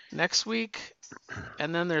 Next week,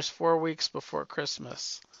 and then there's 4 weeks before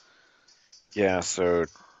Christmas. Yeah, so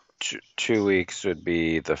 2 weeks would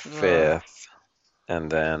be the Uh, 5th,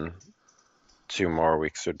 and then 2 more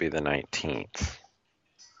weeks would be the 19th.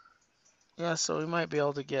 yeah, so we might be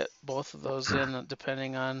able to get both of those in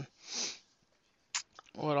depending on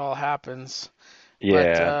what all happens. But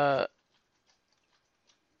Yeah,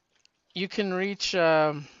 you can reach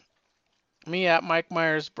me at Mike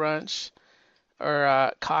Myers Brunch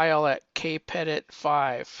or Kyle at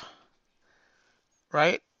kpettit5,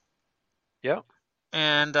 right? yep.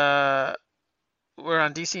 And we're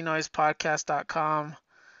on dcnoisepodcast.com.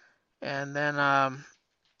 And then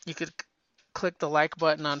you could click the like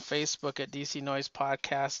button on Facebook at DC Noise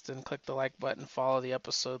Podcast and click the like button, follow the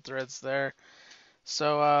episode threads there.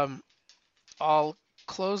 So I'll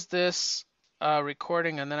close this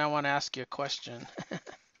recording and then I want to ask you a question.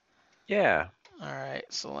 Yeah. All right,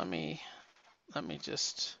 so let me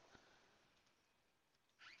just,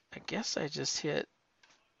 I guess I just hit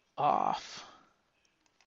off.